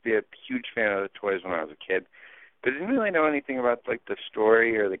 I used to be a huge fan of the toys when I was a kid, but I didn't really know anything about like the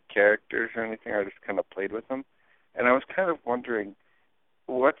story or the characters or anything. I just kind of played with them, and I was kind of wondering,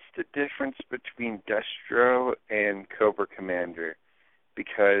 what's the difference between Destro and Cobra Commander?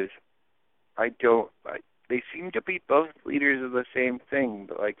 Because they seem to be both leaders of the same thing,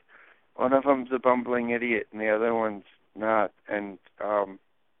 but like one of them's a bumbling idiot and the other one's not. And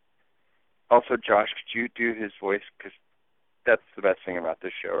also, Josh, could you do his voice? Because that's the best thing about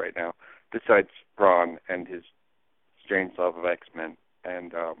this show right now, besides Ron and his strange love of X-Men.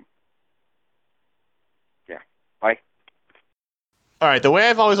 And yeah, bye. All right, the way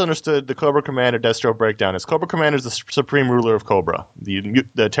I've always understood the Cobra Commander Destro breakdown is Cobra Commander is the supreme ruler of Cobra,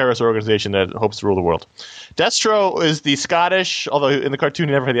 the terrorist organization that hopes to rule the world. Destro is the Scottish, although in the cartoon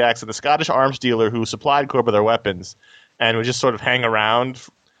he never had the accent, the Scottish arms dealer who supplied Cobra their weapons and would just sort of hang around.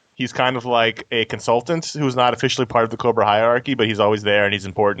 He's kind of like a consultant who's not officially part of the Cobra hierarchy, but he's always there and he's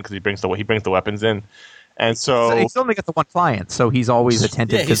important because he brings the weapons in. And so he's only got the one client, so he's always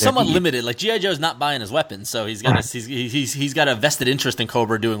attentive. Yeah, he's somewhat limited. Like G.I. Joe's not buying his weapons, so he's got he's got a vested interest in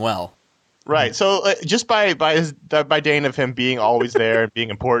Cobra doing well. Right. So just by Dane of him being always there and being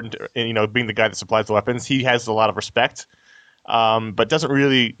important, and being the guy that supplies the weapons, he has a lot of respect. But doesn't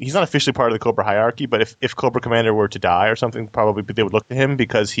really. He's not officially part of the Cobra hierarchy. But if Cobra Commander were to die or something, probably they would look to him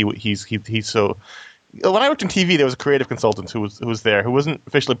because he's so. When I worked in TV, there was a creative consultant who was there, who wasn't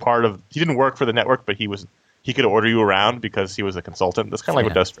officially part of. He didn't work for the network, but he could order you around because he was a consultant. That's kind of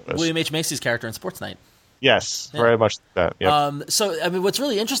like what Destro is. William H. Macy's character in Sports Night. Yes, very much like that. Yep. So I mean, what's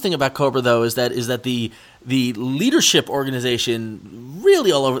really interesting about Cobra though is that the leadership organization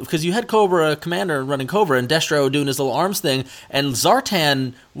really all over, because you had Cobra Commander running Cobra and Destro doing his little arms thing, and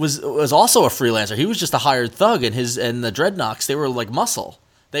Zartan was also a freelancer. He was just a hired thug, and the Dreadnoks, they were like muscle.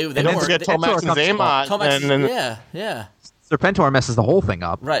 They don't forget Tomax and Zaymot. Yeah. Serpentor messes the whole thing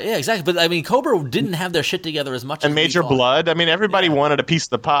up. Right, yeah, exactly. But, I mean, Cobra didn't have their shit together as much as Major Blood. I mean, everybody wanted a piece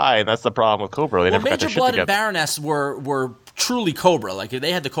of the pie, and that's the problem with Cobra. They never got their shit together. Major Blood and Baroness were truly Cobra. Like,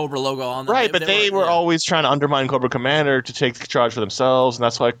 they had the Cobra logo on them. Right, but they were always trying to undermine Cobra Commander to take charge for themselves, and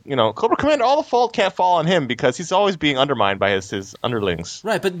that's why, Cobra Commander, all the fault can't fall on him because he's always being undermined by his underlings.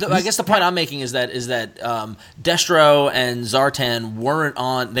 Right, but I guess the point I'm making is that Destro and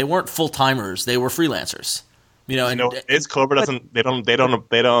Zartan they weren't full-timers. They were freelancers. It's Cobra doesn't. They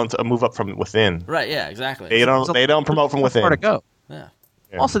don't move up from within. Right. Yeah. Exactly. They don't promote from within. Where to go? Yeah.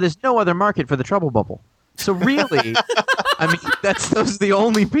 Also, there's no other market for the Trouble Bubble. So really, I mean, those are the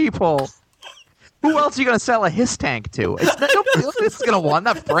only people. Who else are you going to sell a Hiss tank to? Nobody else is going to want.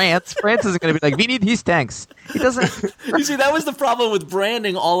 Not France. France isn't going to be like, we need Hiss tanks. He doesn't. You see, that was the problem with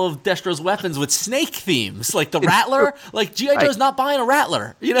branding all of Destro's weapons with snake themes, like the Rattler. Like G.I. Joe's not buying a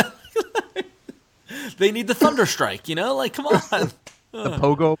Rattler. They need the Thunderstrike, Like, come on. The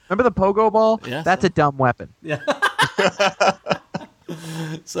pogo. Remember the pogo ball? Yeah. That's a dumb weapon. Yeah.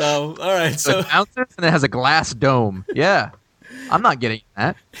 So, all right. So it bounces and it has a glass dome. Yeah. I'm not getting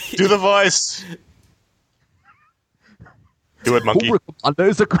that. Do the voice. Do it, monkey.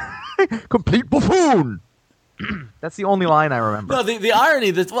 There's a complete buffoon. That's the only line I remember. No, the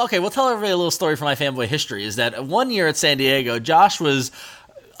irony that we'll tell everybody a little story from my fanboy history is that one year at San Diego, Josh was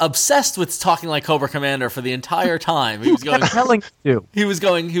obsessed with talking like Cobra Commander for the entire time. He was going telling you. He was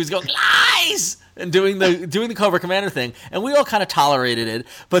going lies. and doing the Cobra Commander thing, and we all kind of tolerated it.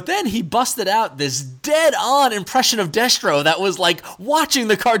 But then he busted out this dead-on impression of Destro that was like watching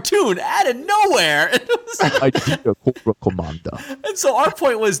the cartoon out of nowhere. And, I did a Cobra Commander. and so our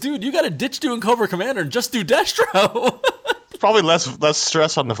point was, dude, you got to ditch doing Cobra Commander and just do Destro. Probably less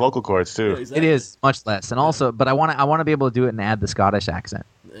stress on the vocal cords too. It is much less, and also, but I want to be able to do it and add the Scottish accent.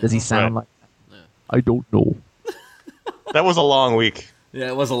 Does he sound like that? I don't know. That was a long week. Yeah,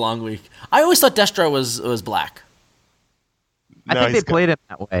 it was a long week. I always thought Destro was black. I think they played him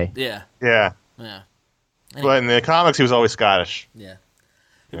that way. Yeah. Yeah. Yeah. But in the comics, he was always Scottish. Yeah.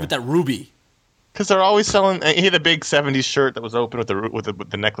 With that ruby. Because they're always selling. He had a big '70s shirt that was open with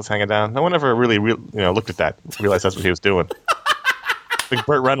the necklace hanging down. No one ever really looked at that, realized that's what he was doing. Like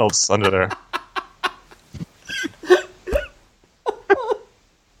Burt Reynolds under there.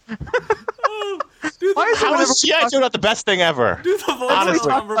 How is G.I. Joe not the best thing ever? Do the voice Honestly.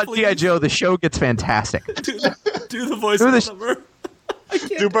 number, please. G.I. Joe, the show gets fantastic. Do the voice Do the- number.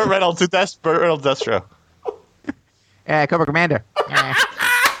 Do Burt Reynolds. Burt Reynolds Destro. Yeah, Cobra Commander.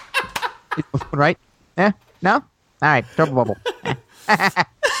 Right? Yeah? No? All right, Turbo Bubble.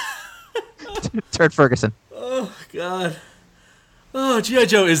 Turd Ferguson. Oh, God. Oh, G.I.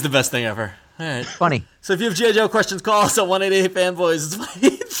 Joe is the best thing ever. All right. Funny. So if you have G.I. Joe questions, call us at 1-888-FANBOYS.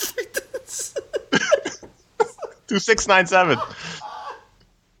 It's 2697.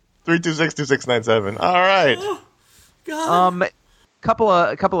 326-2697. All right. God. Couple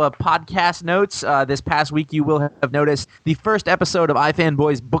of podcast notes. This past week, you will have noticed the first episode of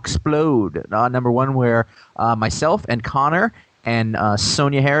iFanboys Booksplode, number 1, where myself and Connor and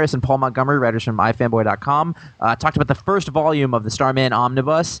Sonia Harris and Paul Montgomery, writers from iFanboy.com, talked about the first volume of the Starman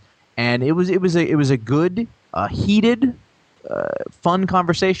Omnibus, and it was a good, heated, fun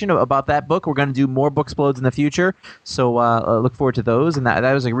conversation about that book. We're going to do more Booksplodes in the future, so look forward to those, and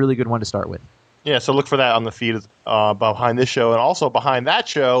that was a really good one to start with. Yeah, so look for that on the feed behind this show. And also behind that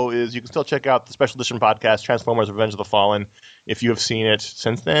show is you can still check out the special edition podcast, Transformers Revenge of the Fallen. If you have seen it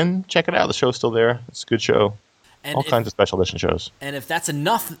since then, check it out. The show's still there. It's a good show. And All kinds of special edition shows. And if that's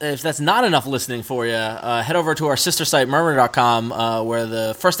not enough listening for you, head over to our sister site, murmur.com, where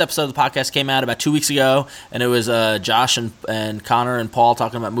the first episode of the podcast came out about 2 weeks ago, and it was Josh and Connor and Paul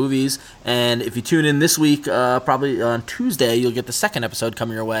talking about movies. And if you tune in this week, probably on Tuesday, you'll get the second episode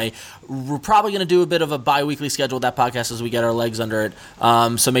coming your way. We're probably going to do a bit of a bi-weekly schedule with that podcast as we get our legs under it.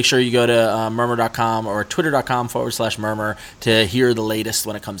 So make sure you go to murmur.com or twitter.com/murmur to hear the latest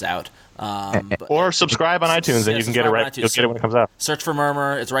when it comes out. Or subscribe on iTunes, and you can get it subscribe on right. iTunes. You'll get it when it comes out. Search for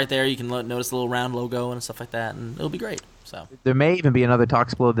Murmur. It's right there. You can notice the little round logo and stuff like that, and it'll be great. So There may even be another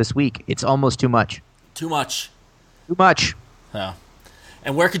Talksplode this week. It's almost too much. too much. Too much. So,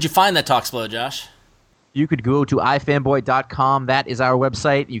 and where could you find that Talksplode, Josh? You could go to ifanboy.com. That is our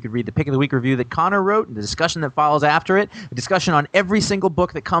website. You could read the Pick of the Week review that Connor wrote and the discussion that follows after it. A discussion on every single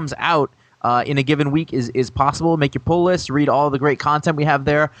book that comes out in a given week is possible. Make your pull list. Read all the great content we have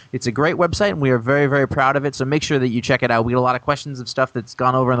there. It's a great website, and we are very, very proud of it. So make sure that you check it out. We get a lot of questions of stuff that's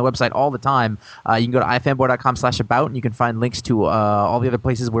gone over on the website all the time. You can go to ifanboy.com/about, and you can find links to all the other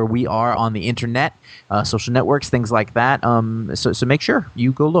places where we are on the internet, social networks, things like that. So make sure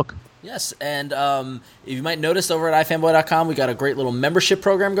you go look. Yes, and if you might notice over at ifanboy.com, we got a great little membership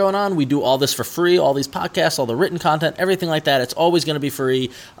program going on. We do all this for free, all these podcasts, all the written content, everything like that. It's always going to be free,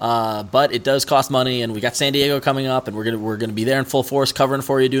 but it does cost money. And we got San Diego coming up, and we're gonna be there in full force, covering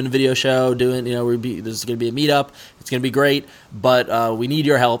for you, doing a video show, there's going to be a meetup. It's going to be great, but we need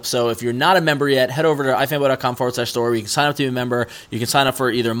your help. So if you're not a member yet, head over to ifanboy.com/store. where you can sign up to be a member. You can sign up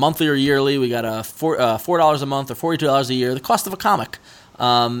for either monthly or yearly. We got $4 a month or $42 a year, the cost of a comic.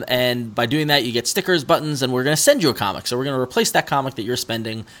 And by doing that, you get stickers, buttons, and we're going to send you a comic. So we're going to replace that comic that you're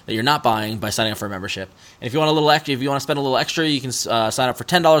spending, that you're not buying, by signing up for a membership. And if you want to spend a little extra, you can sign up for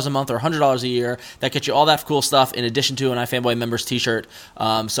 $10 a month or $100 a year. That gets you all that cool stuff in addition to an iFanboy members T-shirt.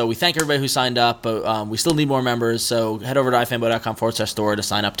 So we thank everybody who signed up, but we still need more members. So head over to ifanboy.com/store to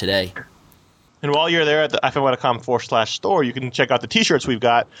sign up today. And while you're there at the ifanboy.com/store, you can check out the T-shirts we've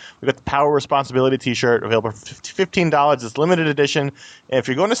got. We've got the Power Responsibility T-shirt available for $15. It's limited edition. And if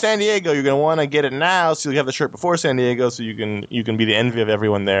you're going to San Diego, you're going to want to get it now, so you have the shirt before San Diego, so you can be the envy of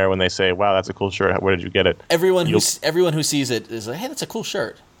everyone there when they say, "Wow, that's a cool shirt. Where did you get it?" Everyone who sees it is like, "Hey, that's a cool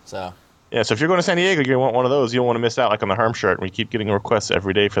shirt." So. Yeah, so if you're going to San Diego, you're going to want one of those. You don't want to miss out, like on the Herm shirt. We keep getting requests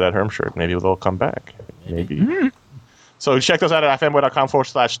every day for that Herm shirt. Maybe they'll come back. Maybe. Mm-hmm. So check those out at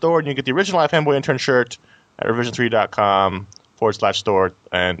ifanboy.com/store, and you can get the original iFanboy intern shirt at revision3.com ifanboy.com/store,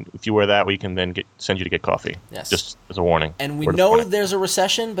 and if you wear that, we can then send you to get coffee. Yes. Just as a warning. And we Word of know warning. there's a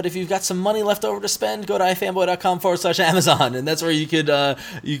recession, but if you've got some money left over to spend, go to ifanboy.com/Amazon, and that's where you could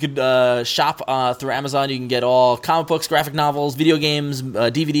shop through Amazon. You can get all comic books, graphic novels, video games,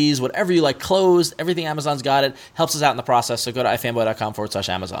 DVDs, whatever you like, clothes, everything Amazon's got it. Helps us out in the process, so go to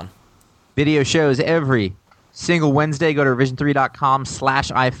ifanboy.com/Amazon. Video shows every single Wednesday. Go to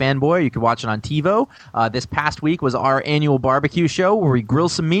revision3.com/ifanboy. You can watch it on TiVo. This past week was our annual barbecue show where we grill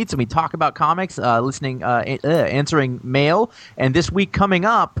some meats and we talk about comics, answering mail. And this week coming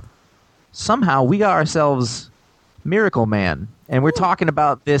up, somehow we got ourselves Miracle Man. And we're talking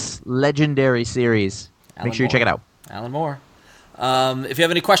about this legendary series. Make sure you check it out. Alan Moore. If you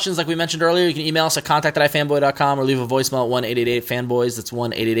have any questions, like we mentioned earlier, you can email us at contact@ifanboy.com or leave a voicemail at 1-888-FANBOYS. That's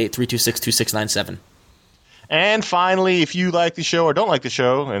 1-888-326-2697. And finally, if you like the show or don't like the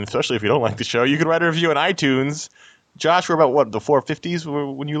show, and especially if you don't like the show, you can write a review on iTunes. Josh, we're about, what, the 450s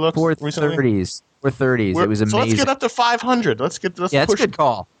when you looked recently? 430s. 430s. It was amazing. So let's get up to 500. Let's yeah, that's a good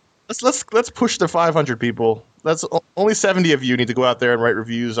call. Let's push to 500 people. That's only 70 of you need to go out there and write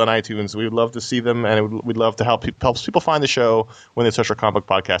reviews on iTunes. We'd love to see them, and we'd love to help people find the show when they search our comic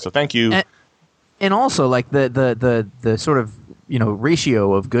book podcast. So thank you. And also, like the sort of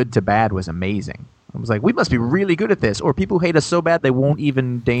ratio of good to bad was amazing. I was like, we must be really good at this. Or people hate us so bad they won't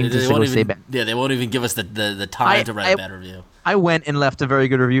even deign to say bad. Yeah, they won't even give us the time to write a bad review. I went and left a very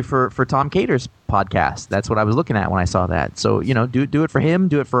good review for Tom Cater's podcast. That's what I was looking at when I saw that. So do it for him.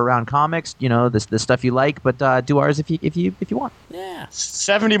 Do it for Around Comics. The stuff you like, but do ours if you want. Yeah.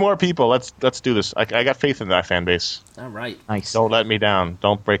 70 more people. Let's do this. I got faith in that fan base. All right. Nice. Don't let me down.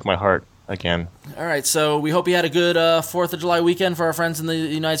 Don't break my heart again. All right, so we hope you had a good 4th of July weekend for our friends in the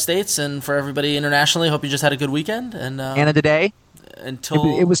United States and for everybody internationally. Hope you just had a good weekend. And Canada Day.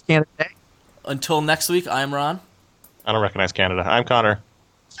 It was Canada Day. Until next week, I'm Ron. I don't recognize Canada. I'm Connor.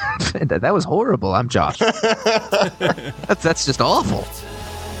 That was horrible. I'm Josh. That's just awful.